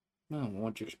 Well,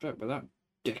 what do you expect with that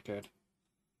dickhead?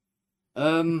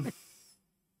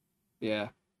 Yeah,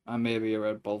 I may be a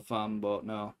Red Bull fan, but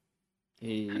no,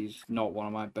 he's not one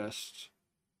of my best.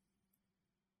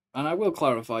 And I will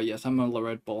clarify, yes, I'm a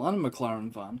Red Bull and a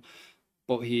McLaren fan,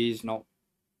 but he's not.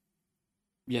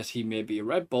 Yes, he may be a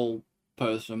Red Bull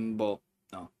person, but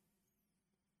no.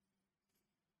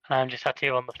 And I'm just sat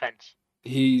here on the fence.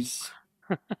 He's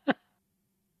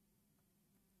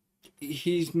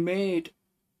made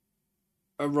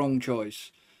a wrong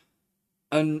choice.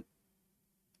 And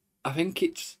I think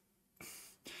it's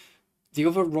the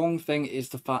other wrong thing is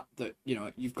the fact that,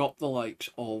 you've got the likes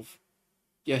of,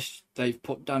 yes, they've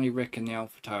put Danny Rick in the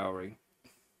AlphaTauri.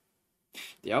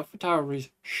 The AlphaTauri's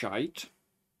shite.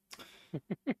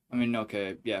 I mean,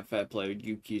 okay, yeah, fair play.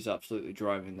 Yuki's absolutely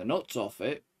driving the nuts off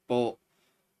it, but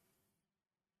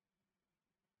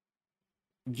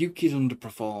Yuki's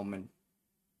underperforming.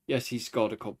 Yes, he's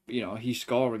scored a couple, he's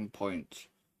scoring points.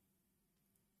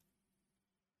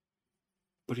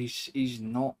 But he's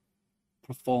not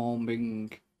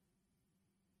performing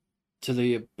to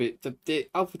the bit. The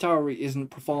AlphaTauri isn't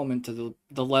performing to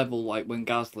the level like when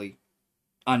Gasly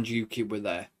and Yuki were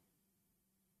there.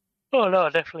 Oh, no,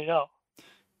 definitely not.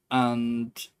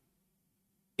 And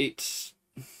it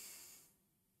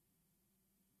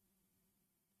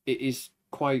is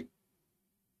quite.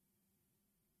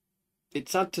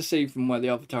 It's sad to see from where the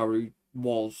AlphaTauri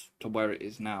was to where it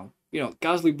is now.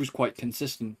 Gasly was quite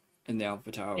consistent in the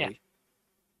AlphaTauri. Yeah.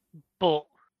 But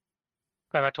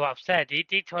going back to what I've said,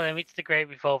 it's one of them. It's the great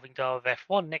revolving door of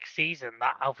F1. Next season,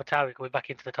 that AlphaTauri could be back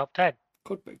into the top 10.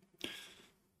 Could be.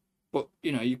 But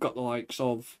you've got the likes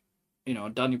of,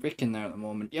 Danny Rick in there at the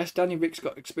moment. Yes, Danny Rick's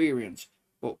got experience,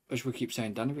 but as we keep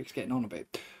saying, Danny Rick's getting on a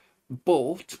bit.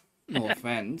 But no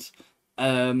offense,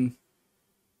 and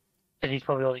he's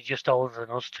probably only just older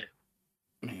than us two.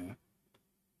 Yeah,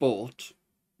 but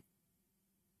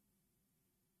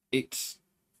it's.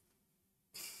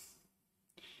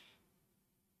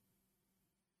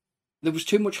 There was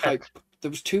too much hype.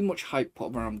 There was too much hype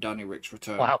put around Danny Rick's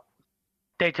return. Wow.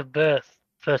 Date of birth,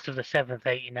 1st of the 7th,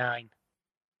 89.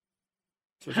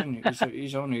 So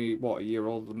he's only, what, a year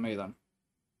older than me then?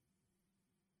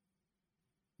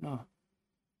 No.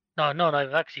 No,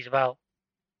 actually he's about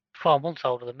 4 months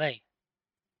older than me.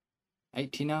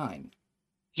 89?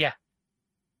 Yeah.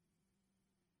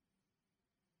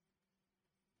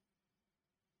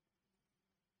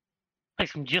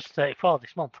 Makes him just 34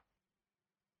 this month.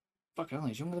 Fuck hell,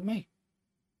 he's younger than me.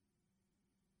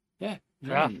 Yeah.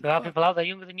 There are people out there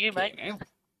younger than you, mate. Hell.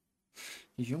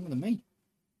 He's younger than me.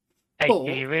 Hey,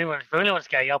 if you really want to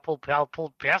scare you, I'll pull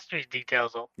Piastri's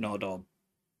details up. No, don't.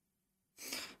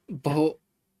 But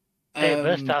Date of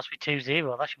birth starts with 20.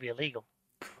 That should be illegal.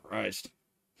 Christ.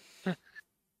 but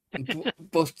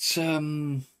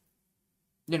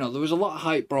there was a lot of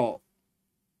hype brought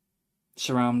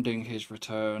surrounding his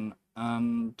return,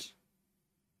 and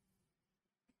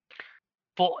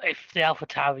but if the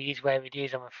AlphaTauri is where it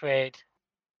is, I'm afraid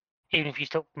even if you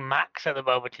stuck Max at the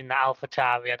moment in that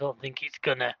AlphaTauri, I don't think it's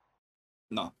gonna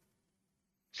No.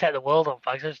 set the world on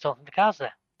fire. 'Cause I just don't think the car's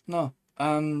there. No.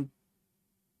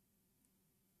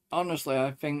 Honestly,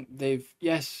 I think they've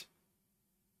there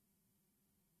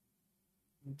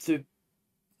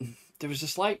was a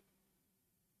slight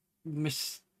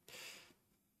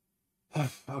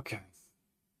okay.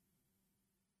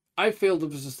 I feel there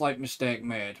was a slight mistake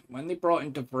made when they brought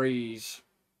in DeVries,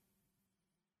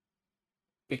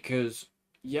 because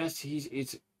yes, he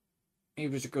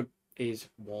was a good is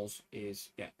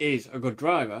a good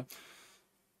driver.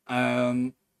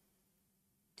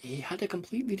 He had a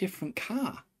completely different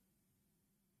car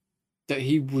that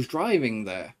he was driving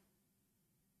there.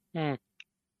 To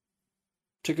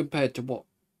compare to what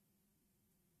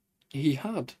he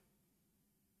had.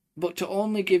 But to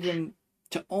only give him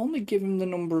the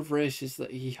number of races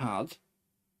that he had.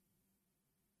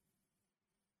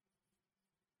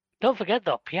 Don't forget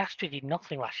though, Piastri did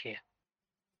nothing last year.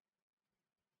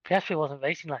 Piastri wasn't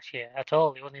racing last year at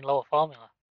all. He wasn't in lower formula.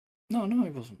 No,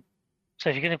 he wasn't. So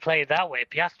if you're going to play it that way,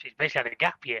 Piastri's basically had a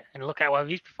gap year, and look at how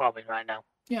he's performing right now.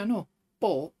 Yeah, I know.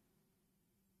 But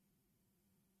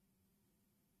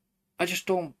I just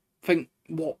don't think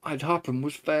what had happened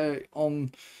was fair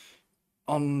on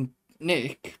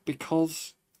Nick,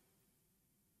 because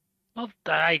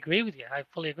I agree with you. I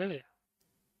fully agree with you.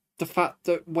 the fact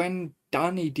that when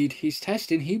Danny did his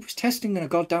testing, he was testing in a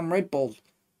goddamn Red Bull,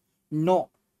 not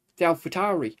the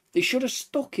AlphaTauri. They should have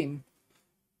stuck him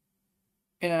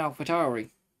in an AlphaTauri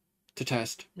to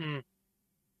test.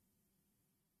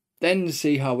 Then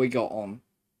see how we got on.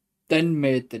 Then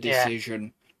made the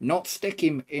decision. Not stick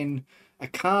him in a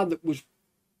car that was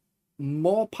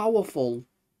more powerful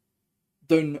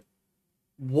than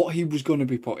what he was going to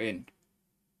be put in.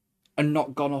 And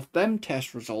not gone off them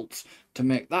test results to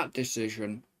make that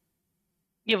decision.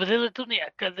 Yeah, but they'll have done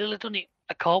it.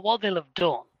 What they'll have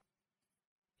done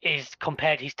is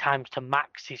compared his times to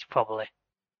Max's probably.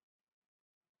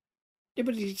 Yeah,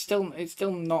 but it's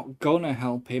still not gonna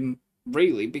help him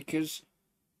really, because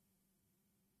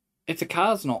if the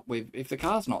car's not there, the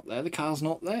car's not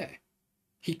there.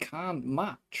 He can't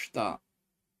match that.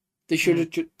 They should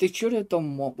have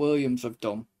done what Williams have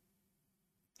done.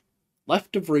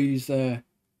 Left DeVries there,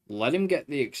 let him get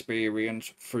the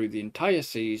experience through the entire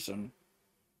season,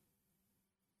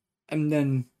 and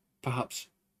then perhaps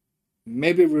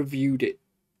maybe reviewed it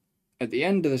at the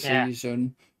end of the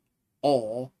season,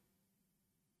 or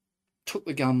took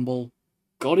the gamble,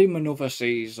 got him another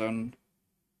season,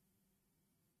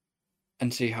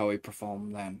 and see how he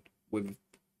performed then with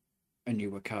a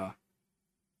newer car.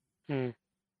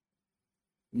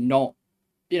 Not,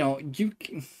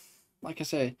 like I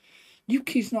say,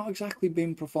 Yuki's not exactly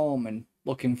been performing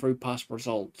looking through past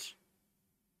results.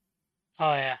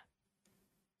 Oh, yeah.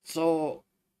 So,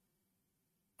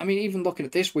 I mean, even looking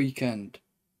at this weekend,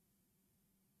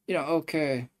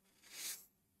 okay.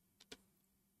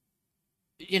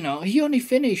 He only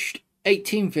finished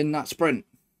 18th in that sprint.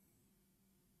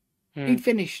 He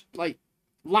finished,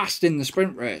 last in the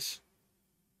sprint race.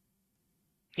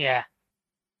 Yeah.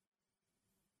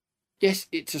 Yes,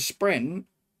 it's a sprint,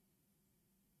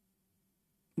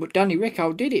 but Danny Rick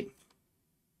outdid him.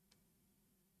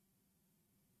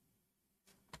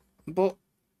 But,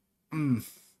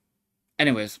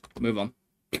 anyways, move on.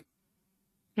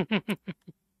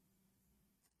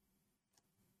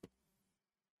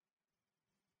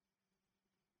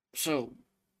 So,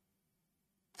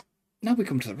 now we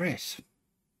come to the race.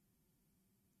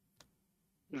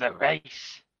 The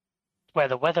race. Where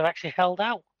the weather actually held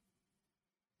out.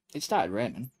 It started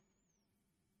raining.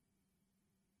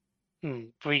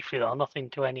 Briefly though, nothing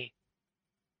to any.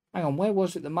 Hang on, where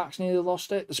was it that Max nearly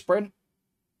lost it? The sprint?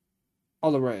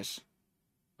 Or the race?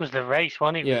 It was the race,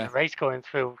 wasn't it? Yeah. It was the race going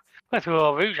through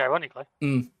Eau Rouge, ironically.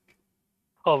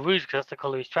 Eau Rouge, because that's the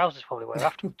colour his trousers probably were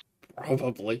afterwards.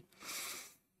 Probably.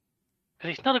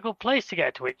 Because it's not a good place to get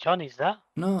a twitch on, is that?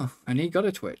 No, and he got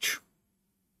a twitch.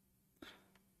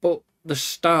 But the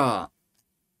start,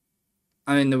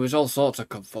 I mean, there was all sorts of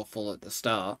kerfuffle at the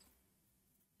start.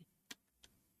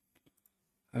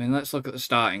 I mean, let's look at the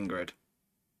starting grid.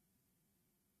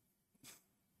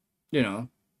 So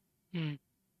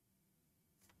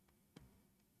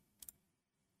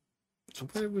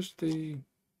where was the...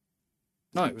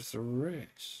 No, it was the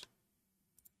race.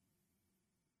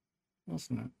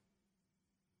 Wasn't it?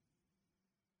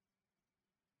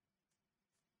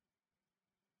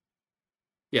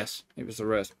 Yes, it was the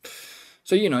race.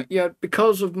 So,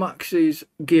 because of Max's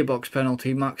gearbox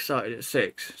penalty, Max started at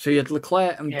 6. So you had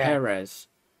Leclerc and Perez,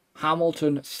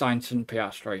 Hamilton, Sainz and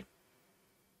Piastri,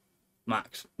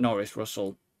 Max, Norris,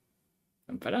 Russell,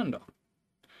 and Fernando.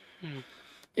 Hmm.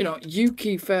 You know,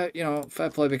 Yuki, fair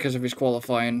play because of his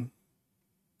qualifying,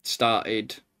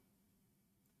 started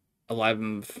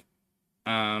 11th,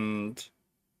 and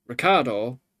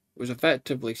Ricardo was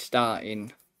effectively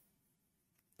starting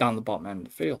down the bottom end of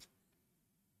the field.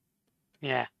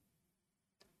 Yeah.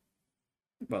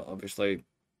 Well, obviously,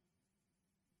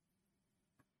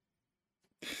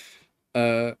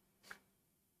 Magnussen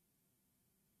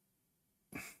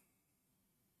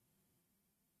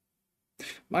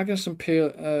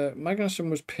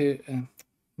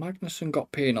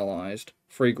got penalised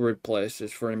 3 grid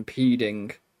places for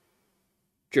impeding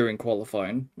during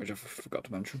qualifying, which I forgot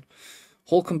to mention.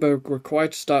 Hulkenberg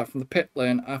required to start from the pit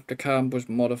lane after car was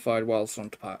modified whilst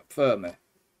on Fermi.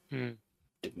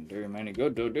 Didn't do him any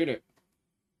good, though, did it?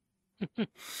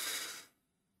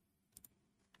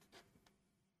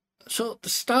 So the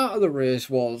start of the race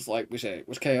was, like we say, it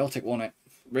was chaotic, wasn't it?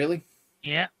 Really?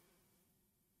 Yeah.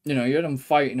 You know, you had them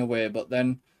fighting away, but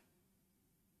then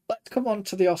let's come on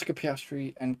to the Oscar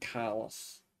Piastri and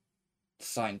Carlos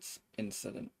Sainz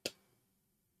incident.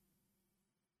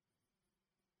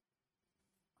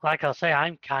 Like I'll say,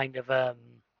 I'm kind of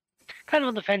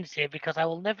on the fence here because I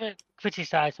will never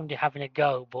criticise somebody having a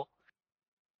go, but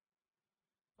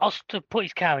Oscar put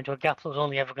his car into a gap that was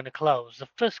only ever going to close. The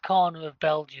first corner of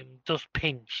Belgium does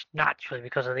pinch naturally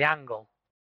because of the angle.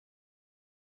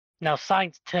 Now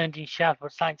Sainz turned in sharp,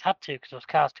 but Sainz had to because those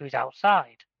cars to his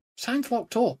outside. Sainz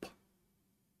locked up.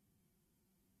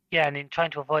 Yeah, and in trying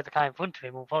to avoid the car in front of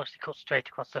him, unfortunately cut straight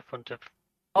across the front of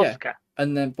Yeah, Oscar.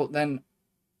 but then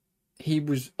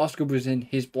Oscar was in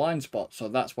his blind spot, so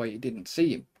that's why he didn't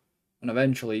see him, and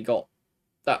eventually he got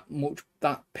that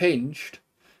pinched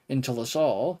into the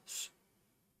source.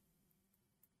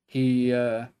 He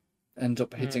ends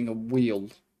up hitting a wheel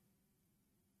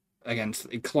he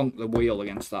clunked the wheel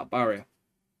against that barrier.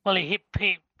 Well, he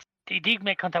did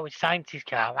make contact with Sainz's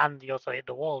car, and he also hit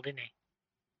the wall, didn't he?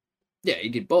 Yeah, he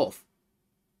did both.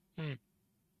 It's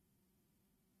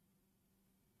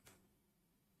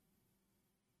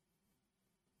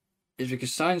because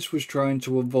Sainz was trying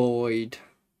to avoid.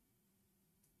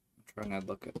 I'm trying to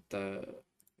look at the.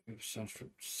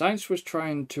 Sainz was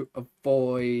trying to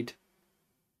avoid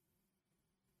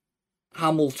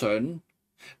Hamilton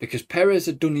because Perez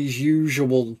had done his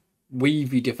usual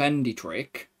weavy defendy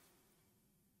trick.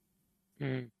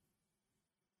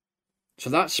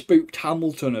 So that spooked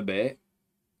Hamilton a bit,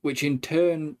 which in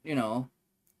turn, you know,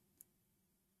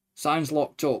 Sainz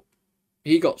locked up.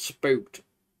 He got spooked.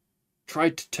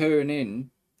 Tried to turn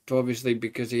in to obviously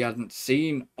because he hadn't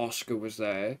seen Oscar was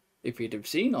there. If he'd have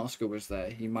seen Oscar was there,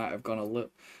 he might have gone a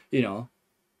little, you know.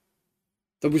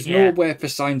 There was nowhere for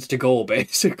Sainz to go,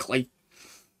 basically.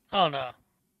 Oh, no.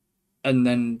 And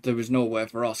then there was nowhere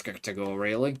for Oscar to go,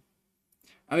 really.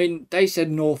 I mean, they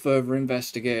said no further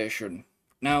investigation.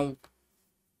 Now,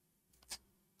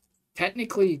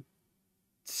 technically,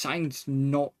 Sainz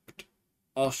knocked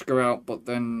Oscar out, but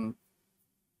then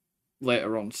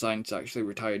later on, Sainz actually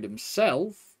retired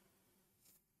himself.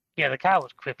 Yeah, the car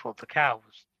was crippled. The car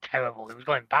was terrible. It was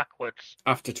going backwards.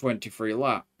 After 23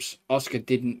 laps, Oscar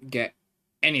didn't get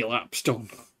any laps done.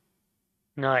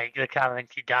 No, the car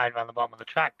eventually died around the bottom of the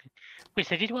track. Which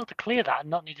they did well to clear that and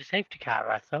not need a safety car,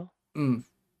 I thought.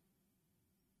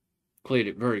 Cleared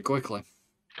it very quickly.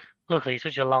 Luckily,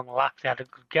 such a long lap, they had a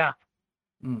good gap.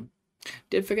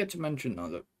 Did forget to mention, though,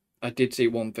 that I did see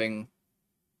one thing.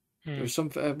 There was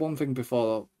one thing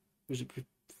before. Was it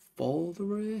before the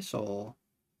race, or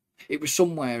it was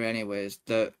somewhere, anyways,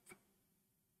 that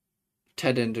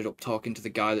Ted ended up talking to the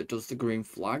guy that does the green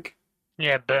flag.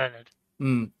 Yeah, Bernard.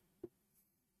 And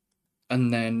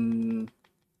then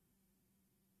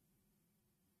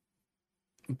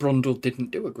Brundle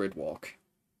didn't do a grid walk.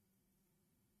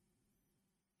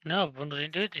 No, Brundle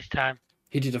didn't do it this time.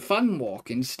 He did a fan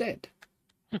walk instead.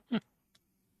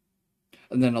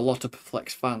 And then a lot of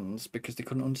perplexed fans because they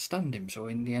couldn't understand him. So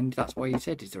in the end, that's why he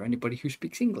said, "Is there anybody who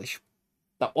speaks English?"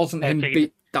 That wasn't him.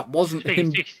 That wasn't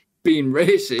him being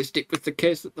racist. It was the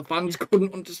case that the fans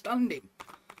couldn't understand him.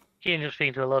 He ended up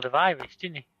speaking to a lot of Irish,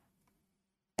 didn't he?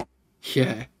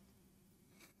 Yeah.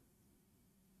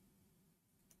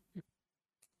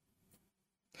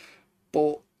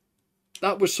 But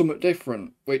that was somewhat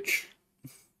different, which,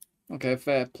 okay,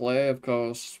 fair play, of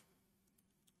course.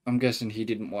 I'm guessing he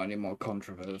didn't want any more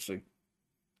controversy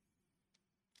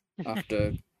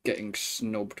after getting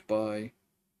snubbed by.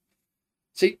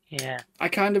 See, yeah, I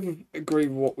kind of agree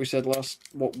with what we said last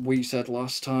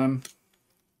time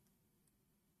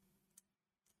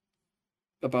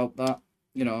about that.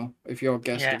 You know, if you're a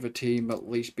guest of a team, at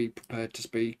least be prepared to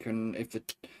speak, and if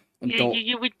it and don't.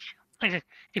 like I said,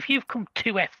 if you've come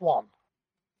to F1,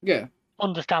 Yeah.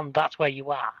 understand that's where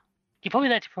you are. You're probably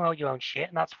there to promote your own shit,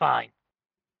 and that's fine.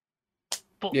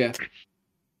 But Yeah.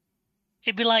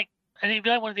 it'd be like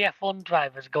one of the F1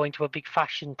 drivers going to a big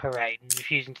fashion parade and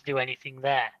refusing to do anything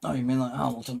there. Oh, you mean like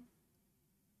Hamilton?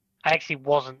 I actually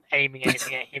wasn't aiming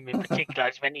anything at him in particular. I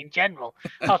just meant in general.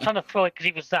 I was trying to throw it because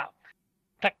he was that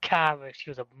car where she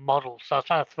was a model, so I was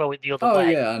trying to throw it the other Oh,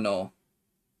 way. yeah, I know.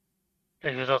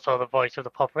 He was also the voice of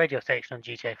the pop radio station on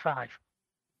GTA 5.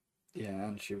 Yeah,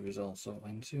 and she was also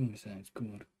in Suicide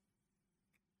Squad.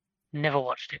 Never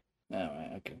watched it. Oh,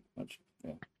 right, okay.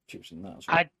 Yeah, she was in that as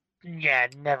well.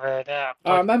 Never.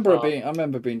 I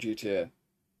remember being GTA,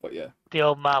 but yeah. The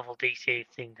old Marvel DC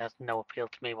thing has no appeal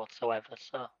to me whatsoever.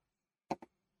 So,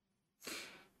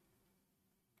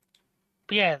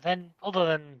 but yeah, then other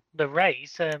than the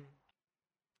race, well,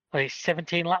 it's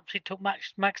 17 laps it took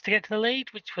Max to get to the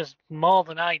lead, which was more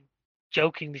than I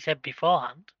jokingly said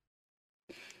beforehand.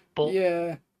 But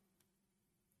yeah,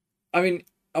 I mean,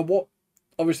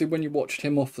 obviously when you watched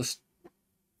him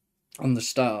on the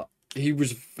start, he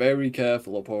was very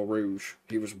careful up Eau Rouge.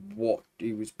 He was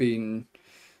being.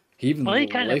 He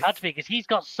kind of had to be because he's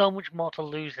got so much more to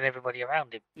lose than everybody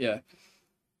around him. Yeah,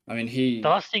 I mean The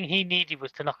last thing he needed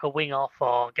was to knock a wing off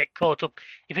or get caught up.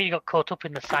 If he got caught up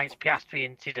in the Sainz Piastri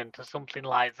incident or something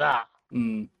like that.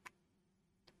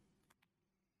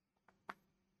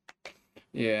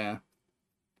 Yeah.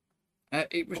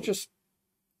 It was just,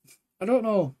 I don't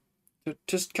know, to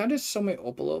just kind of sum it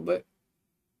up a little bit.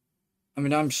 I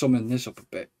mean, I'm summing this up a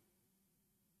bit.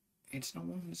 It's not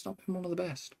been one of the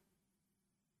best.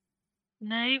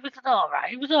 No, it was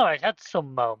alright. It was alright. It had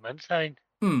some moments. I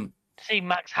mean, to see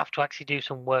Max have to actually do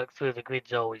some work through the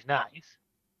grid's always nice.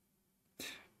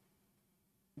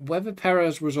 Whether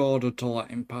Perez was ordered to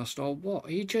let him past or what,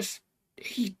 he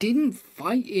didn't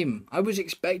fight him. I was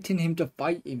expecting him to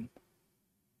fight him.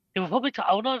 They were probably if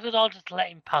it all just let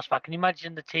him pass back. Can you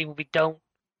imagine the team would be don't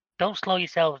slow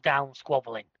yourselves down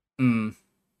squabbling.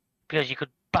 Because you could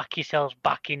back yourselves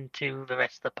back into the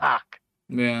rest of the pack.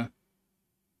 Yeah.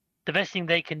 The best thing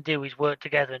they can do is work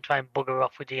together and try and bugger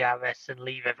off with DRS and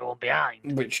leave everyone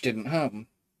behind. Which didn't happen.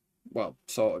 Well,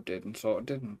 sort of did and sort of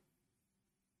didn't.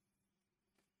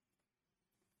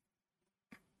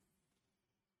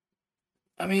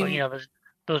 I mean, but,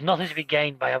 there was nothing to be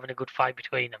gained by having a good fight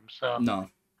between them. So no.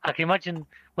 I can imagine.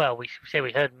 Well, we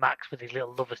heard Max with his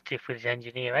little lover's tiff with his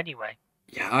engineer anyway.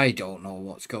 Yeah, I don't know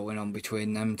what's going on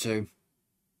between them two.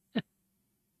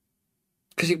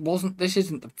 Because this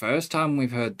isn't the first time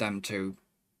we've heard them two.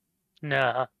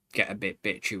 No. Get a bit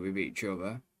bitchy with each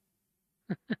other.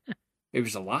 It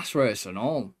was the last race and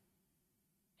all.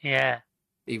 Yeah.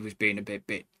 They were being a bit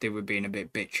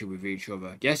bitchy with each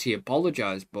other. Yes, he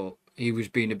apologised, but he was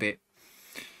definitely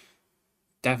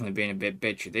being a bit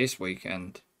bitchy this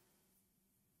weekend.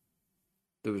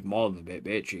 There was more than a bit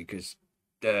bitchy because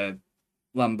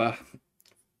Lambert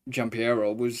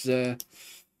Giampiero was,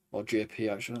 or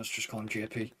JP actually, let's just call him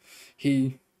JP.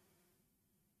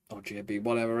 Or JB,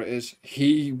 whatever it is,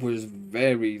 he was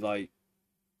very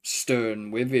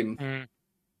stern with him.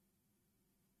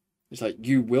 It's like,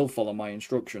 you will follow my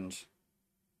instructions,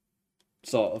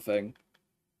 sort of thing.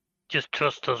 Just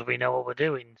trust us, we know what we're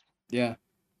doing. Yeah.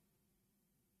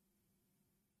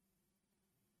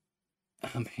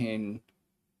 I mean,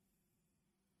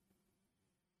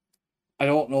 I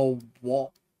don't know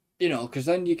what, because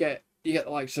then you get the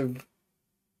likes of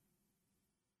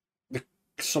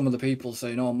some of the people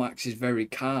saying, oh, Max is very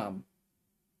calm.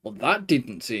 Well, that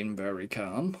didn't seem very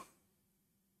calm.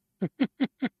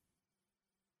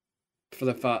 For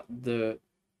the fact that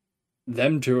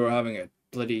them two are having a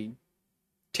bloody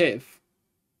tiff.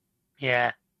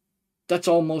 Yeah. That's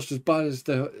almost as bad as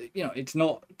it's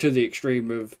not to the extreme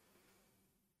of.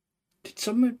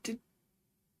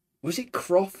 Was it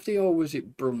Crofty or was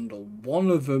it Brundle? One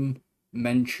of them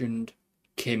mentioned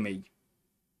Kimmy.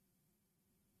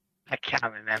 I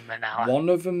can't remember now. One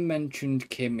of them mentioned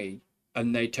Kimmy,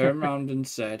 and they turned around and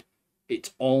said,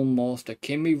 it's almost a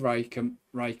Kimi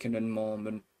Raikkonen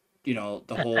moment. The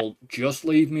whole, just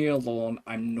leave me alone,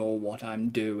 I know what I'm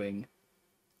doing.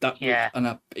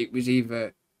 It was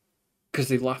either, because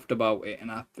they laughed about it, and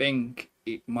I think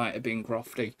it might have been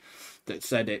Crofty that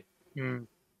said it.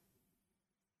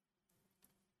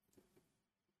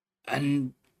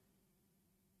 And,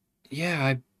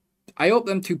 yeah, I hope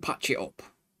them two patch it up.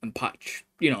 And patch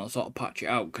it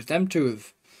out, because them two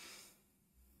have.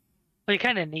 Well, you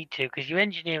kind of need to, because your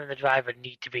engineer and the driver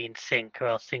need to be in sync, or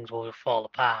else things will fall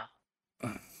apart.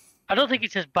 I don't think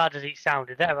it's as bad as it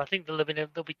sounded there. I think there'll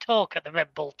be talk at the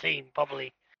Red Bull team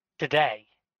probably today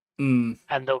Mm,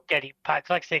 and they'll get it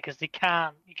packed. Like I say, because you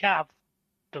can't have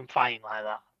them fighting like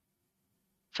that.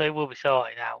 So it will be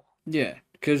sorted out. yeah,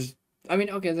 because, I mean,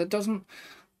 okay, that doesn't...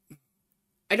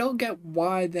 I don't get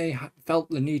why they felt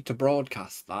the need to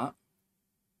broadcast that.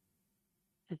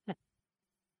 That was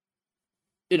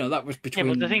Yeah, but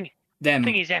between the thing them.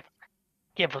 is, yeah,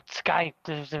 but Sky,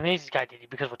 the amazing Sky did it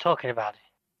because we're talking about it.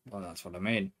 Well, that's what I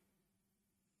mean.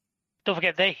 Don't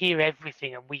forget, they hear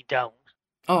everything and we don't.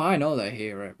 Oh, I know they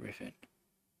hear everything.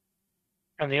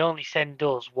 And they only send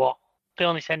us what they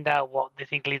only send out what they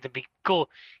think will either be good,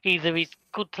 either is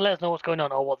good to let us know what's going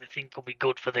on, or what they think will be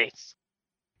good for this.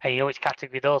 And you know which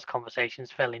category those conversations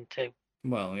fell into.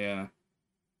 Well, yeah,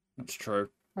 that's true.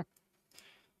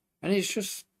 And it's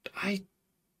just,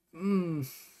 well,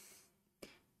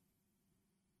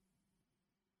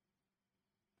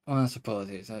 I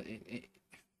suppose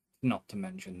not to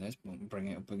mention this, but bring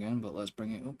it up again, but let's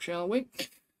bring it up, shall we?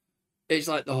 It's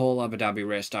like the whole Abu Dhabi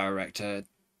race director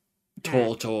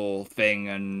Toto thing,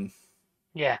 and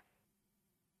Yeah.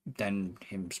 then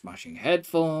him smashing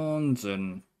headphones,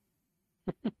 and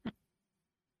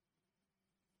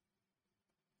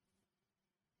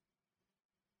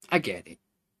I get it.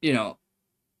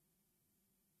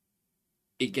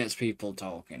 It gets people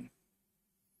talking.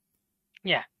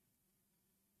 Yeah.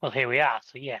 Well, here we are,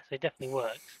 so yes, it definitely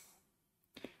works.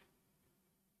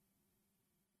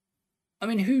 I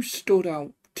mean, who stood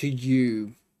out to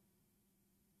you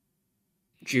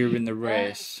during the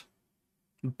race?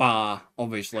 Bar,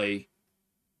 obviously,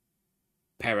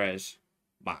 Perez,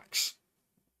 Max.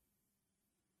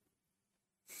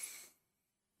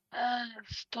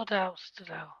 Stood out.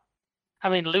 I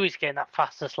mean, Lewis getting that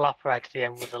fastest lap right at the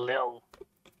end was a little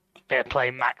bit of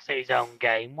playing Max at his own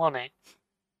game, wasn't it?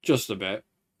 Just a bit.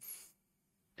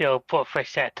 Put a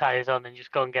fresh set of tyres on and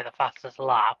just go and get the fastest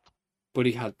lap. But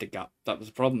he had the gap. That was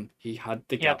the problem. He had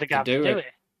the gap, The gap to do it.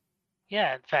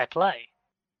 Yeah, fair play.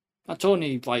 That's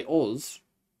only like us.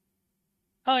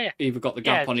 Oh, yeah. Either got the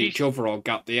gap on each other or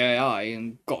gap the AI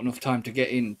and got enough time to get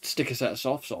in, stick a set of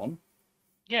softs on.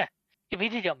 Yeah. If he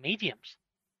did it on mediums.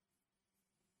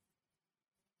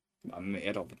 I mean,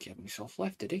 I don't think he had any soft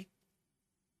left, did he?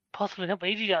 Possibly not, but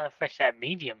he did it on a fresh set of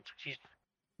mediums, which is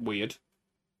weird.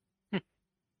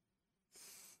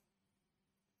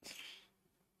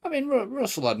 I mean,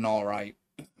 Russell had an alright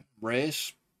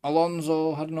race.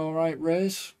 Alonso had an alright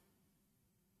race.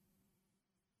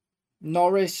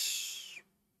 Norris,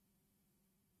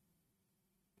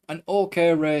 an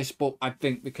okay race, but I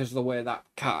think because of the way that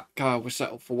car was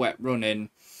set up for wet running,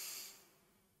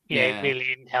 yeah, it really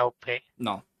didn't help it.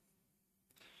 No.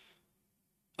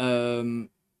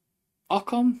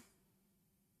 Ocon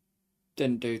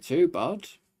didn't do too bad.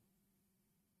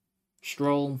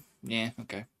 Stroll, yeah,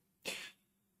 okay.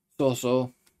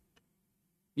 So.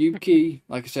 Yuki,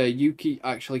 like I say, Yuki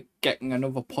actually getting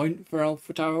another point for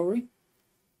AlphaTauri.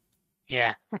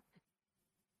 Yeah.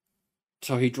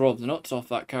 So he drove the nuts off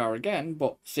that car again,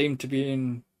 but seemed to be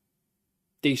in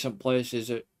decent places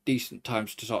at decent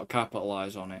times to sort of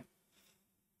capitalise on it.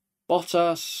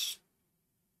 Bottas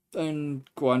and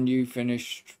Guan Yu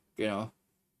finished,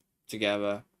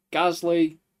 together.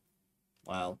 Gasly,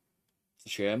 well, it's a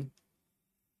shame.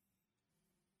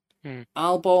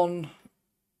 Albon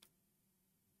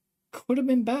could have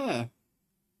been better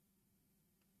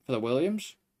for the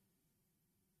Williams.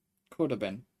 Could have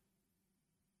been.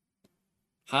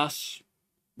 Haas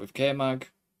with K-Mag,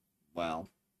 well.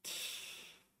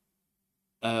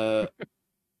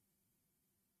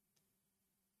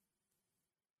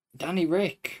 Danny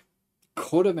Rick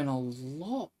could have been a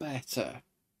lot better,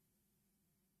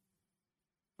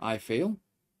 I feel.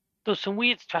 There was some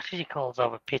weird strategy calls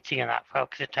over pitting and that for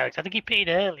Alcantara. I think he pitted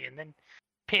early and then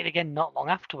pitted again not long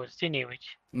afterwards, didn't he?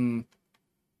 Which maybe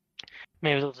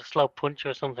it was a slow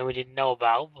puncher or something we didn't know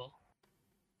about. But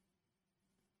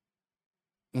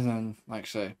and then, like I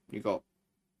say, you got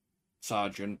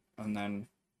Sargent, and then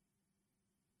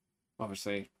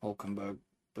obviously Hulkenberg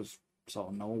was sort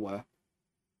of nowhere.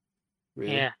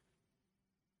 Really. Yeah.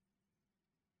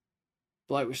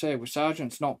 But like we say, with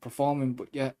Sargent's not performing, but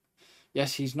yet,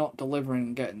 yes, he's not delivering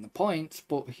and getting the points,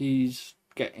 but he's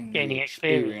gaining the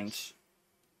experience.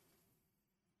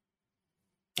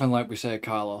 And like we say,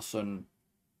 Carlos and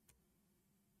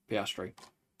Piastri.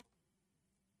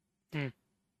 The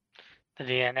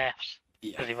DNFs.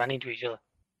 Because they ran into each other.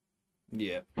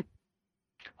 Yeah.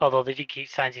 Although they did keep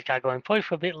Sainz's car going probably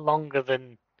for a bit longer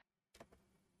than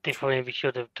they probably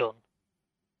should have done.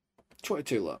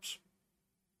 22 laps.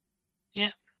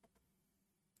 Yeah.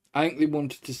 I think they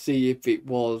wanted to see if it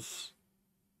was,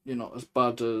 as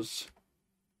bad as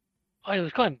Oh, it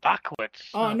was going backwards.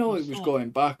 Oh, I know it was So-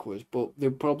 going backwards, but they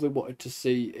probably wanted to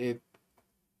see if,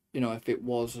 if it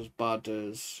was as bad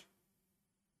as.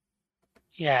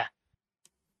 Yeah.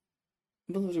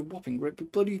 Well, there was a whopping great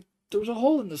big bloody. There was a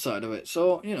hole in the side of it,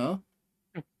 so Yeah,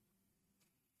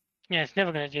 it's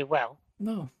never going to do well.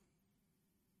 no.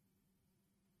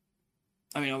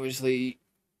 I mean, obviously.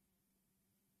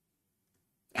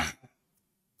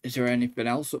 Is there anything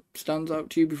else that stands out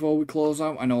to you before we close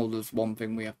out? I know there's one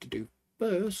thing we have to do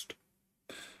first.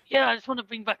 Yeah, I just want to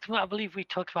bring back to what I believe we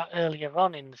talked about earlier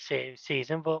on in the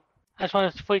season, but I just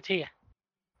wanted to put it to you.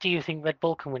 Do you think Red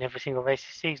Bull can win every single race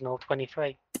this season, all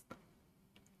 23?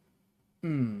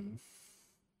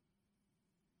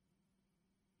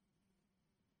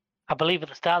 I believe at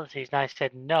the start of the season I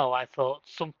said no. I thought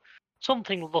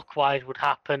something luck-wise would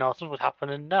happen or something would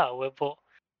happen, and no. But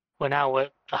we're now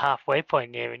at the halfway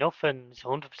point near enough, and it's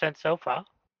 100% so far.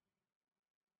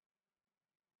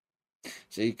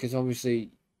 See, because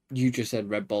obviously you just said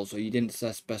Red Bull, so you didn't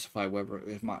specify whether it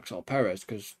was Max or Perez,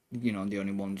 because, the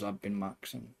only ones have been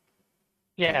Max and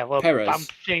Yeah, well, Perez. I'm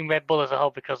seeing Red Bull as a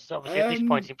whole because obviously at this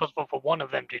point it's impossible for one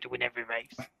of them to win every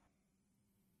race.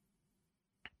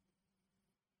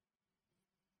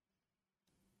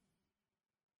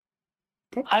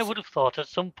 I would have thought at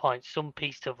some point some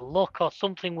piece of luck or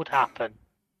something would happen.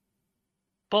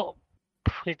 But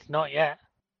it's not yet.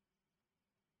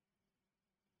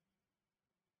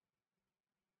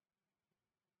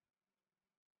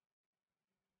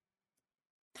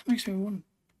 That makes me wonder.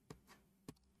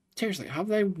 Seriously, have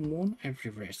they won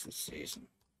every race this season?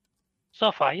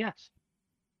 So far, yes.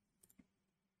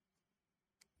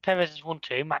 Perez has won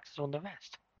 2, Max has won the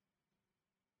rest.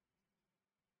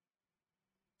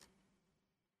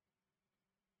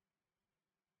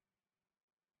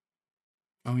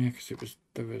 Oh yeah, because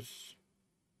there was.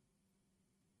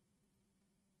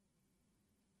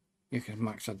 Yeah, because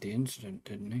Max had the incident,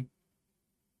 didn't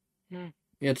he?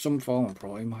 He had some form of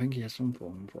problem. I think he had some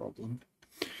form of problem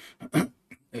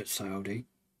at Saudi.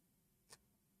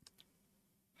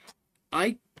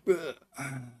 I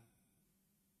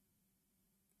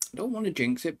don't want to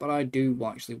jinx it, but I do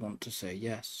actually want to say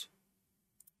yes.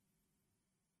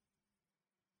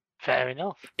 Fair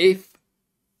enough.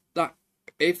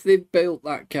 If they built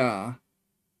that car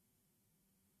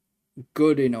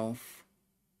good enough,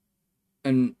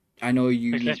 and I know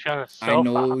you. Which, let's be honest,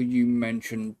 you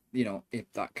mentioned, if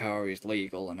that car is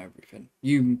legal and everything.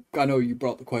 I know you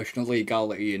brought the question of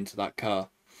legality into that car.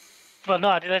 Well,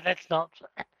 no, let's not.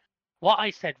 What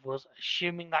I said was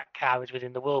assuming that car is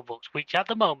within the world books, which at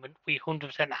the moment we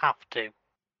 100% have to,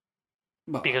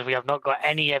 because we have not got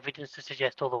any evidence to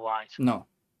suggest otherwise. No.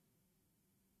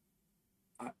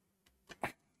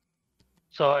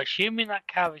 So assuming that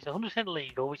car is 100%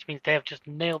 legal, which means they have just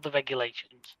nailed the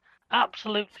regulations,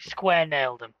 absolutely square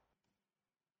nailed them,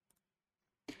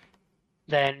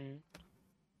 then,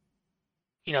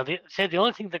 the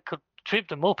only thing that could trip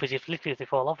them up is if literally they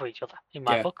fall over each other, in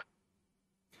my book.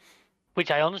 Which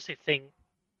I honestly think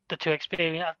the two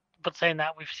experience, but saying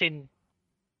that we've seen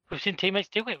teammates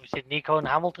do it. We've seen Nico and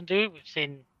Hamilton do it. We've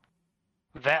seen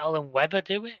Vettel and Webber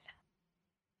do it.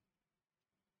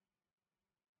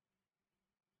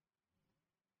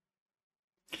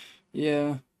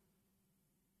 Yeah.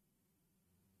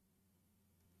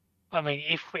 I mean,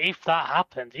 if that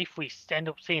happens, if we end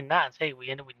up seeing that and say we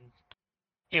end up with,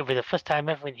 it'll be the first time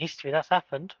ever in history that's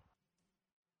happened.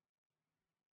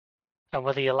 And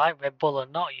whether you like Red Bull or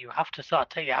not, you have to sort of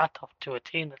take your hat off to a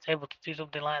team that's able to do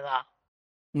something like that.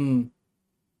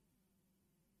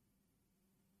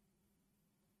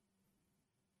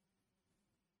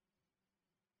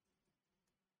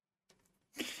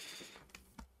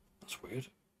 That's weird.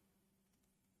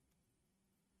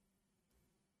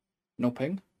 No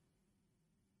ping?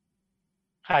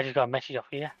 I just got a message off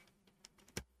here.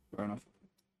 Fair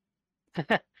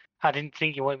enough. I didn't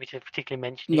think you wanted me to particularly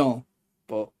mention it. No,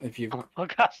 but if you've... On the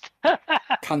podcast.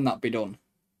 Can that be done?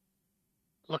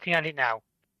 Looking at it now.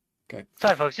 Okay.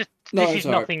 Sorry, folks. This is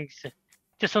nothing.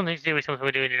 Just something to do with something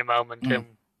we're doing in a moment.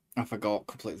 I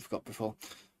completely forgot before.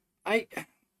 I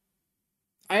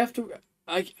have to.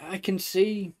 I can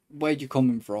see where you're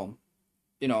coming from.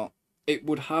 It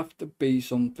would have to be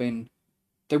something.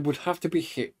 They would have to be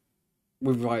hit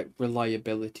with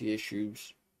reliability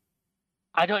issues.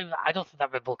 I don't think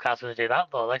that Red Bull car's going to do that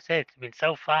though. Like I say, it's been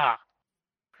so far.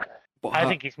 But I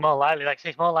think it's more likely. Like I say,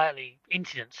 it's more likely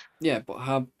incidents. Yeah, but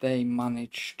have they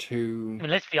managed to? I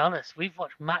mean, let's be honest. We've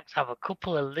watched Max have a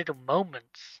couple of little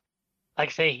moments. Like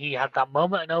I say, he had that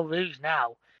moment in Eau Rouge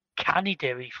now. Can he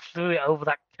do? He threw it over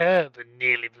that curb and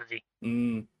nearly bloody.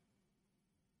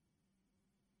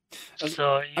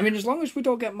 So I mean, as long as we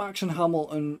don't get Max and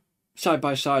Hamilton side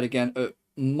by side again at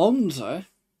Monza,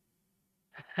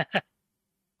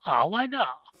 oh, why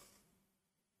not?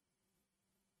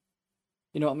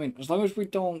 you know what I mean? As long as we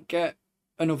don't get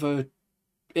another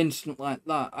incident like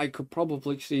that, I could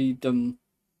probably see them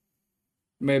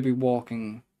maybe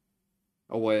walking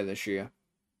away this year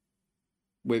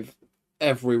with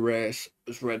every race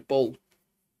as Red Bull.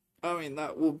 I mean,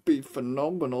 that would be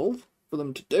phenomenal for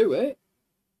them to do it.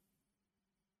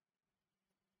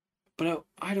 But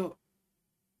I don't.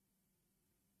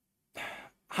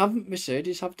 Haven't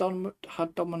Mercedes had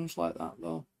dominance like that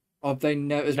though? Or have they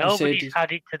never? Has Nobody's Mercedes?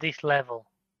 had it to this level.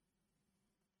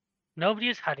 Nobody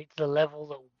has had it to the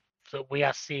level that we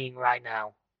are seeing right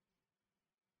now.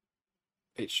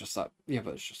 It's just that, yeah,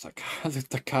 but it's just that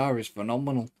the car is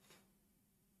phenomenal.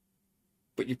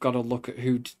 But you've got to look at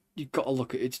you've got to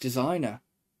look at its designer.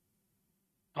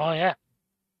 Oh yeah.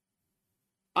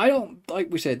 I don't, like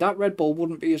we said, that Red Bull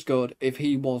wouldn't be as good if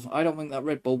he was. I don't think that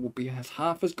Red Bull would be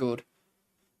half as good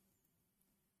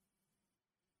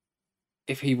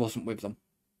if he wasn't with them.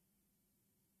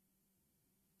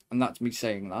 And that's me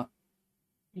saying that.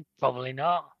 Probably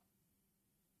not.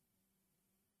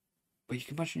 But you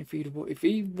can imagine if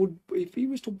he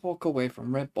was to walk away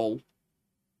from Red Bull.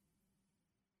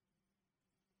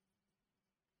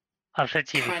 I've said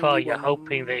to you Can before, you, you're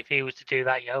hoping that if he was to do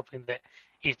that, you're hoping that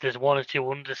if there's one or two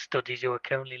understudies who are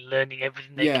currently learning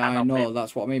everything they Yeah, can I of know, him.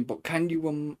 that's what I mean. But can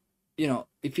you, you know,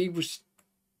 if he was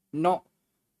not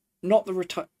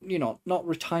the not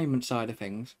retirement side of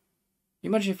things.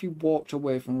 Imagine if you walked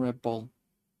away from Red Bull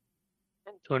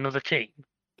To another team.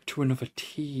 to another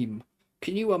team.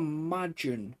 Can you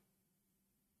imagine?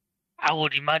 I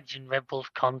would imagine Red Bull's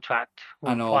contract I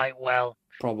will know, quite well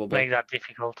probably. make that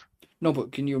difficult. No,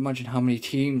 but can you imagine how many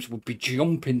teams would be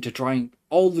jumping to try and...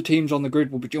 All the teams on the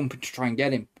grid would be jumping to try and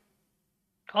get him.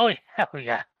 Oh, hell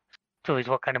yeah. So is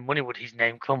what kind of money would his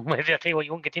name come with? I tell you what,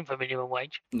 you won't get him for minimum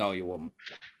wage. No, you wouldn't.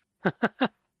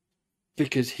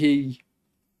 Because he...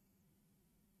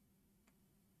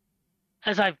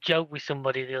 As I've joked with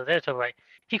somebody the other day, so right,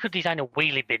 he could design a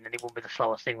wheelie bin and it wouldn't be the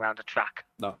slowest thing around the track.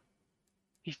 No.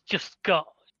 He's just got...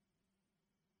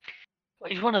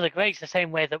 He's one of the greats, the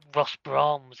same way that Ross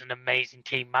Brawn was an amazing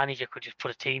team manager, could just put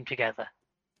a team together.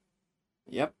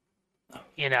 Yep.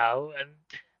 You know, and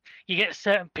you get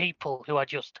certain people who are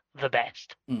just the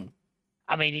best. Mm.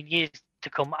 I mean, in years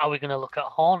to come, are we going to look at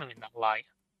Horner in that light?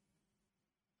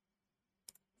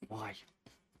 Why?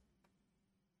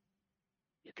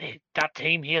 That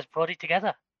team, he has brought it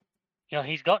together. You know,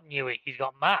 he's got Newey, he's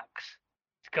got Max,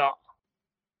 he's got...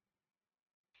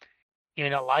 You may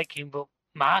not like him, but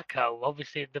Marco,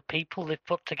 obviously, the people they've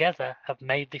put together have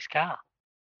made this car.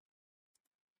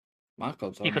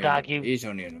 Marco's You could argue he's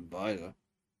only an advisor.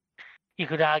 you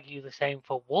could argue the same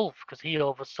for Wolf because he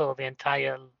oversaw the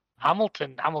entire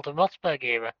Hamilton Rosberg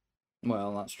era.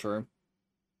 Well, that's true.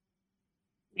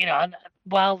 You know, and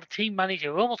while the team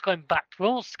manager, we're almost going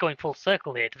full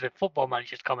circle here to the football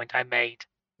manager's comment I made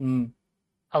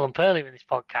Alan earlier in this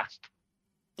podcast.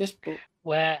 Yes, but...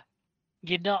 Where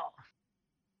you're not,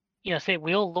 you know, say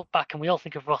we all look back and we all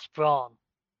think of Ross Brawn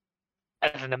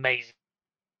as an amazing,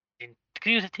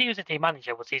 because he was a team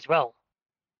manager, was he as well?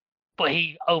 But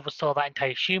he oversaw that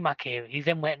entire Schumacher era. He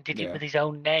then went and did it with his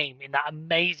own name in that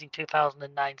amazing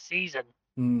 2009 season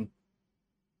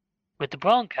with the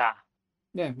Brawn car.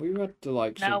 Yeah, we had the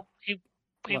likes Now, it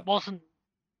wasn't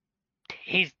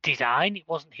his design, it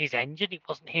wasn't his engine, it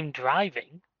wasn't him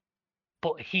driving,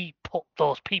 but he put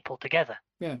those people together.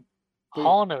 Yeah.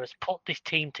 Horner has put this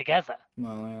team together.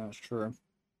 Well, yeah, that's true.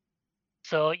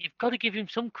 So you've got to give him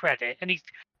some credit, and he's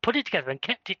put it together and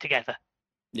kept it together.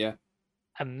 Yeah.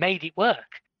 And made it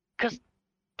work. Because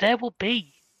there will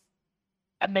be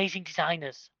amazing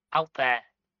designers out there,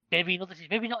 maybe in other things,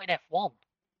 maybe not in F1,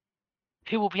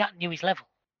 who will be at Newey's level.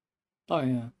 Oh,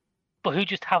 yeah. But who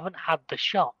just haven't had the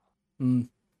shot. You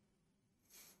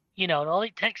know, and all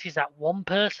it takes is that one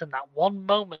person, that one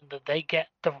moment that they get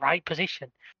the right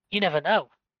position. You never know.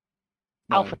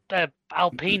 Right.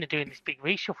 Alpine are doing this big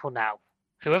reshuffle now.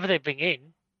 Whoever they bring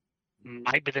in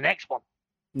might be the next one.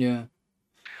 Yeah.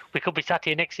 We could be sat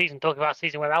here next season talking about a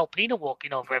season where Alpine are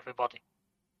walking over everybody.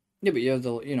 Yeah, but you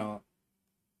had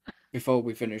before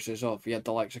we finish this off, you had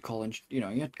the likes of Colin, you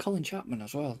had Colin Chapman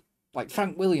as well. Like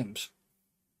Frank Williams.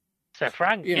 Sir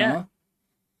Frank, you yeah. know?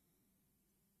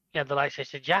 Yeah, the likes of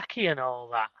Sir Jackie and all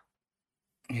that.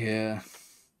 Yeah.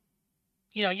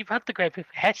 You know, you've had the great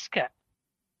people, Heskett.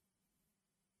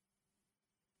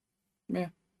 Yeah.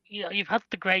 You know, you've had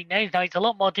the great names. Now, it's a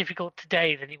lot more difficult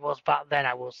today than it was back then,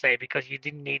 I will say, because you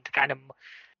didn't need the kind of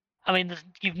I mean,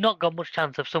 you've not got much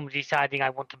chance of somebody deciding I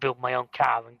want to build my own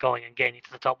car and going and getting it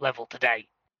to the top level today.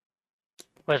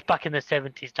 Whereas back in the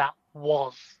 70s, that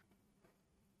was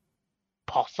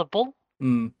possible.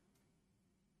 Mm.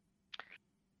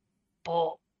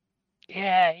 But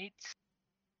yeah,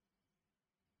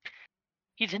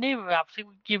 it's an era of absolute.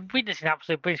 You're witnessing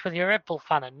absolute brilliance. Whether you're a Red Bull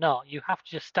fan or not, you have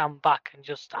to just stand back and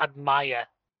just admire.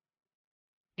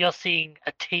 You're seeing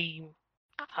a team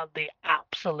at the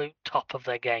absolute top of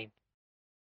their game.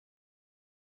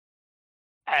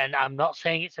 And I'm not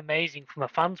saying it's amazing from a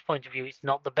fan's point of view. It's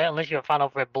not the best, unless you're a fan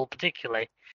of Red Bull particularly.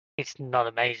 It's not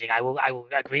amazing. I will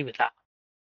agree with that.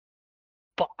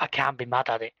 But I can't be mad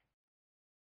at it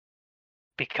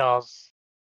because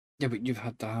Yeah, but you've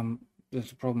had to.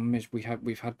 The problem is we've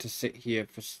had to sit here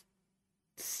for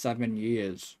 7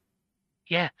 years.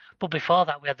 yeah. But before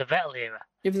that, we had the Vettel era.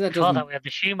 Yeah, but that Before doesn't. that, we had the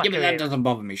Schumacher Yeah, but that era. doesn't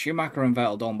bother me. Schumacher and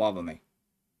Vettel don't bother me.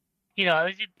 You know,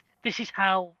 this is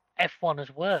how F1 has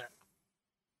worked.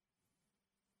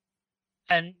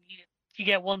 And you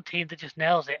get one team that just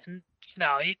nails it, and you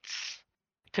know, it's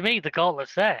to me the goal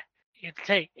is there.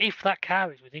 If that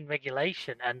car is within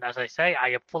regulation, and as I say,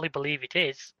 I fully believe it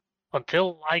is.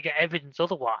 Until I get evidence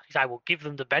otherwise, I will give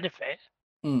them the benefit.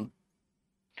 Mm.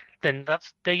 Then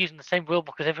they're using the same rule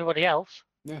book as everybody else.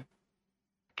 Yeah.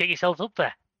 Get yourselves up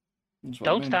there.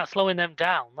 Don't start slowing them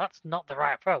down. That's not the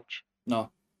right approach.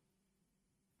 No.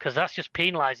 Because that's just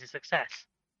penalising success.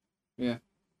 Yeah.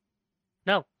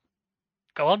 No.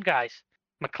 Go on, guys.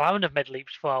 McLaren have made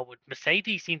leaps forward.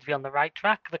 Mercedes seems to be on the right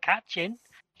track. They're catching.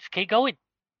 Just keep going.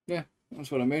 Yeah,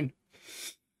 that's what I mean.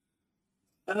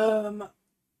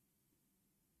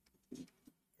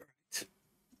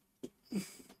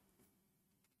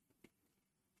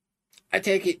 I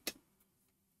take it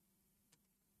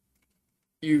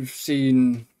you've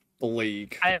seen the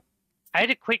league. I had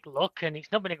a quick look, and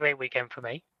it's not been a great weekend for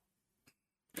me.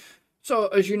 So,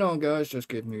 as you know, guys, just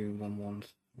give me one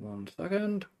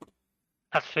second.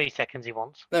 That's 3 seconds he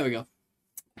wants. There we go.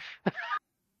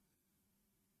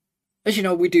 As you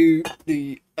know, we do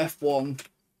the F1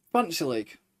 Fantasy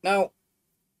League. Now,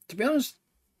 to be honest,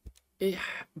 it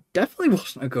definitely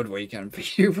wasn't a good weekend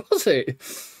for you, was it?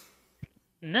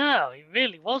 No, it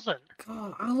really wasn't.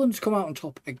 God, Alan's come out on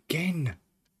top again.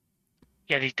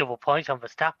 He had his double points on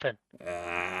Verstappen.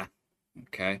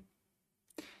 Okay.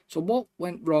 So what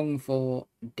went wrong for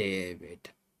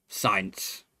David?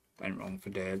 Science went wrong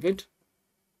for David.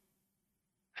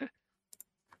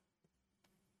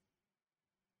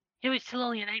 Yeah, it's still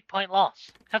only an 8-point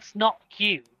loss. That's not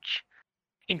huge.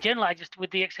 In general, with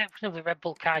the exception of the Red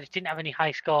Bull car, I just didn't have any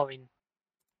high scoring.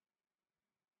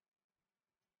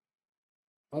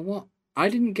 Oh, what? I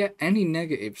didn't get any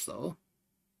negatives though.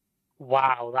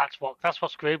 Wow, that's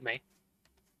what screwed me.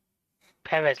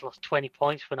 Perez lost 20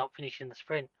 points for not finishing the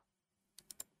sprint.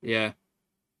 Yeah.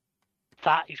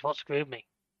 That is what screwed me.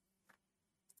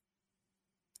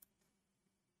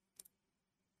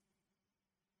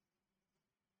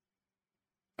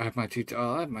 I had my two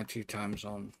times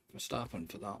on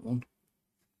Verstappen for that one.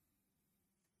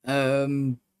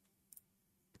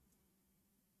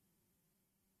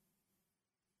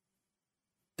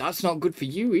 That's not good for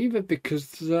you either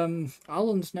because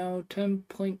Alan's now 10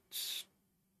 points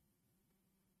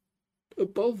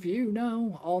above you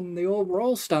now on the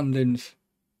overall standings.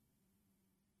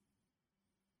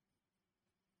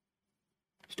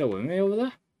 Still with me over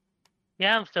there?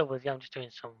 Yeah, I'm still with you. I'm just doing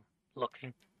some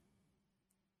looking.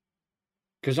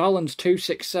 Because Alan's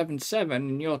 2677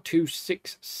 and you're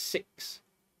 266.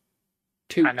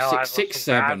 I know,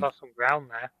 I've got some ground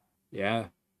there. Yeah.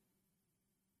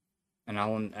 And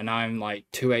Alan and I'm like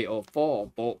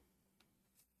 2804, but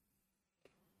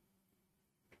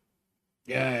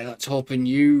yeah, that's hoping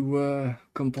you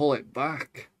can pull it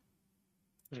back.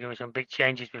 There's gonna be some big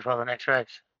changes before the next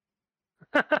race.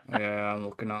 Yeah, I'm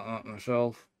looking at that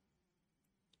myself.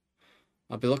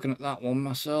 I'll be looking at that one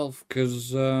myself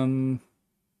because yeah,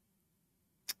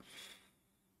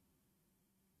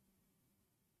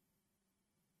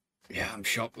 I'm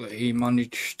shocked that he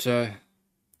managed to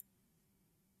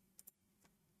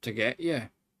get you.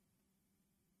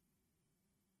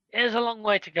 There's a long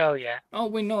way to go yet. Oh,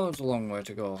 we know there's a long way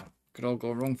to go. Could all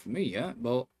go wrong for me yet,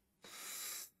 but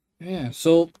yeah.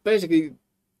 So basically,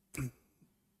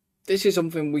 this is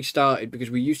something we started because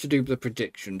we used to do the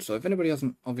predictions. So if anybody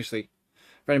hasn't, obviously,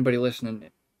 for anybody listening,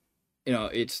 you know,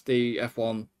 it's the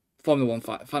F1 Formula 1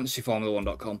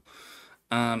 fantasyformula1.com,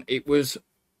 and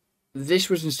this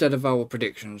was instead of our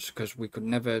predictions because we could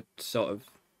never sort of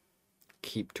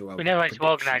keep to our. We never managed to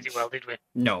organise it well, did we?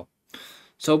 No.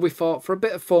 So we thought for a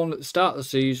bit of fun at the start of the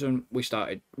season, we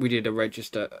did a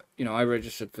register. You know, I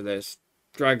registered for this.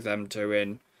 drag them two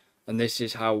in, and this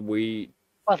is how we.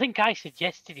 Well, I think I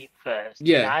suggested it first.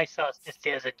 Yeah. And I sort of just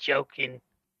it as a joking,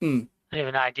 Mm. bit of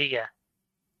an idea.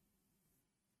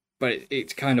 But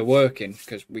it's kind of working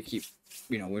because we keep,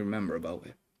 we remember about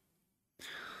it.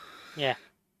 Yeah.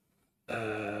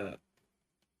 So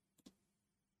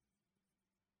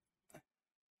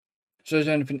is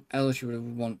there anything else you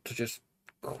would want to just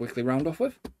quickly round off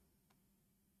with?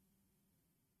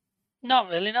 Not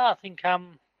really. No, I think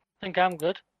I'm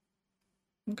good.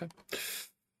 Okay.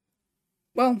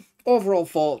 Well, overall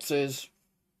thoughts is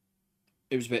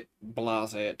it was a bit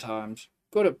blasé at times.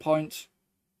 Good at points.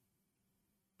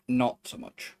 Not so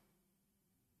much.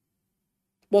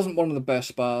 Wasn't one of the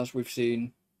best bars we've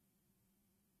seen.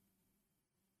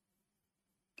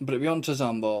 But it'd be on to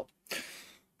Zambo.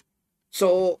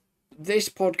 So, this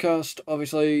podcast,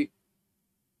 obviously,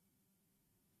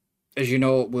 as you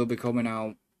know, will be coming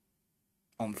out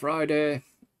on Friday.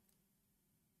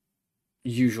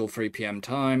 Usual 3 p.m.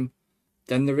 time.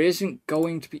 Then there isn't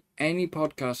going to be any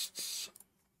podcasts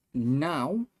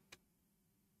now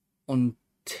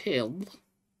until...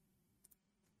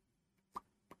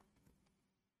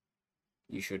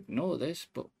 You should know this,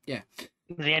 but yeah.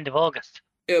 The end of August.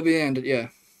 It'll be the end, yeah.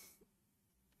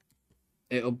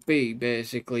 It'll be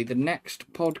basically the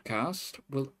next podcast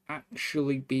will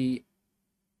actually be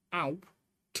out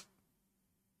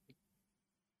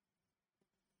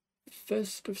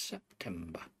 1st of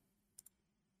September.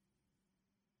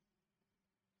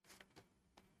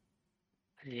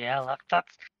 Yeah,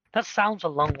 that sounds a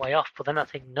long way off, but then I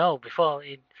think no,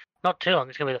 not too long,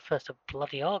 it's gonna be the 1st of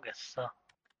bloody August. So.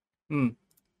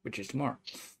 Which is tomorrow.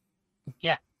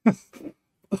 Yeah.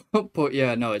 But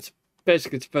yeah, no, it's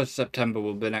basically the 1st of September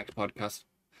will be the next podcast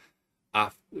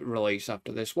release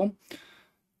after this one.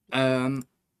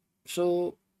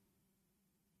 So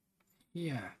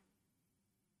yeah.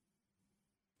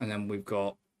 And then we've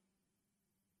got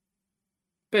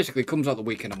basically comes out the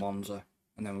weekend of Monza.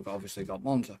 And then we've obviously got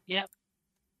Monza. Yeah.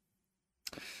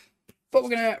 But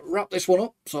we're gonna wrap this one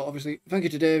up. So obviously thank you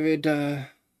to David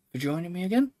for joining me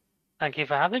again. Thank you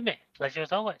for having me. Pleasure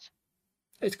as always.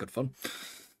 It's good fun.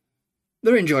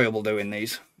 They're enjoyable doing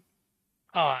these.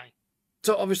 Alright.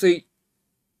 So obviously,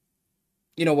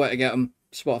 you know where to get them.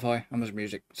 Spotify, Amazon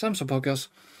Music, Samsung Podcasts.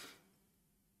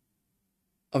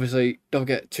 Obviously, don't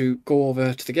forget to go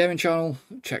over to the gaming channel,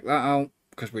 check that out,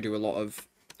 because we do a lot of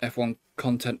F1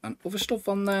 content and other stuff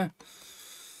on there.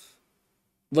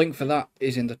 Link for that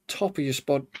is in the top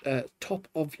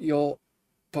of your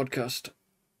podcast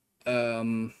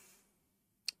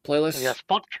playlist.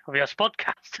 Of your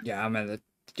podcast. Yeah, I mean,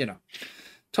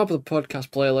 top of the podcast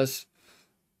playlist.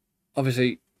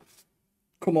 Obviously,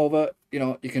 come over.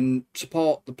 You can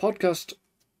support the podcast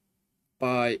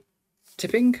by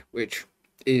tipping, which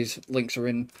links are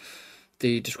in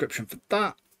the description for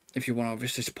that. If you want to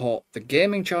obviously support the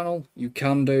gaming channel, you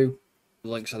can do. The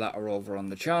links of that are over on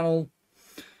the channel.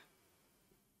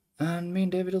 And me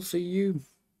and David will see you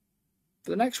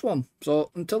for the next one.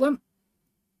 So until then.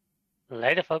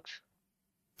 Later, folks.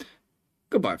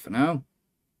 Goodbye for now.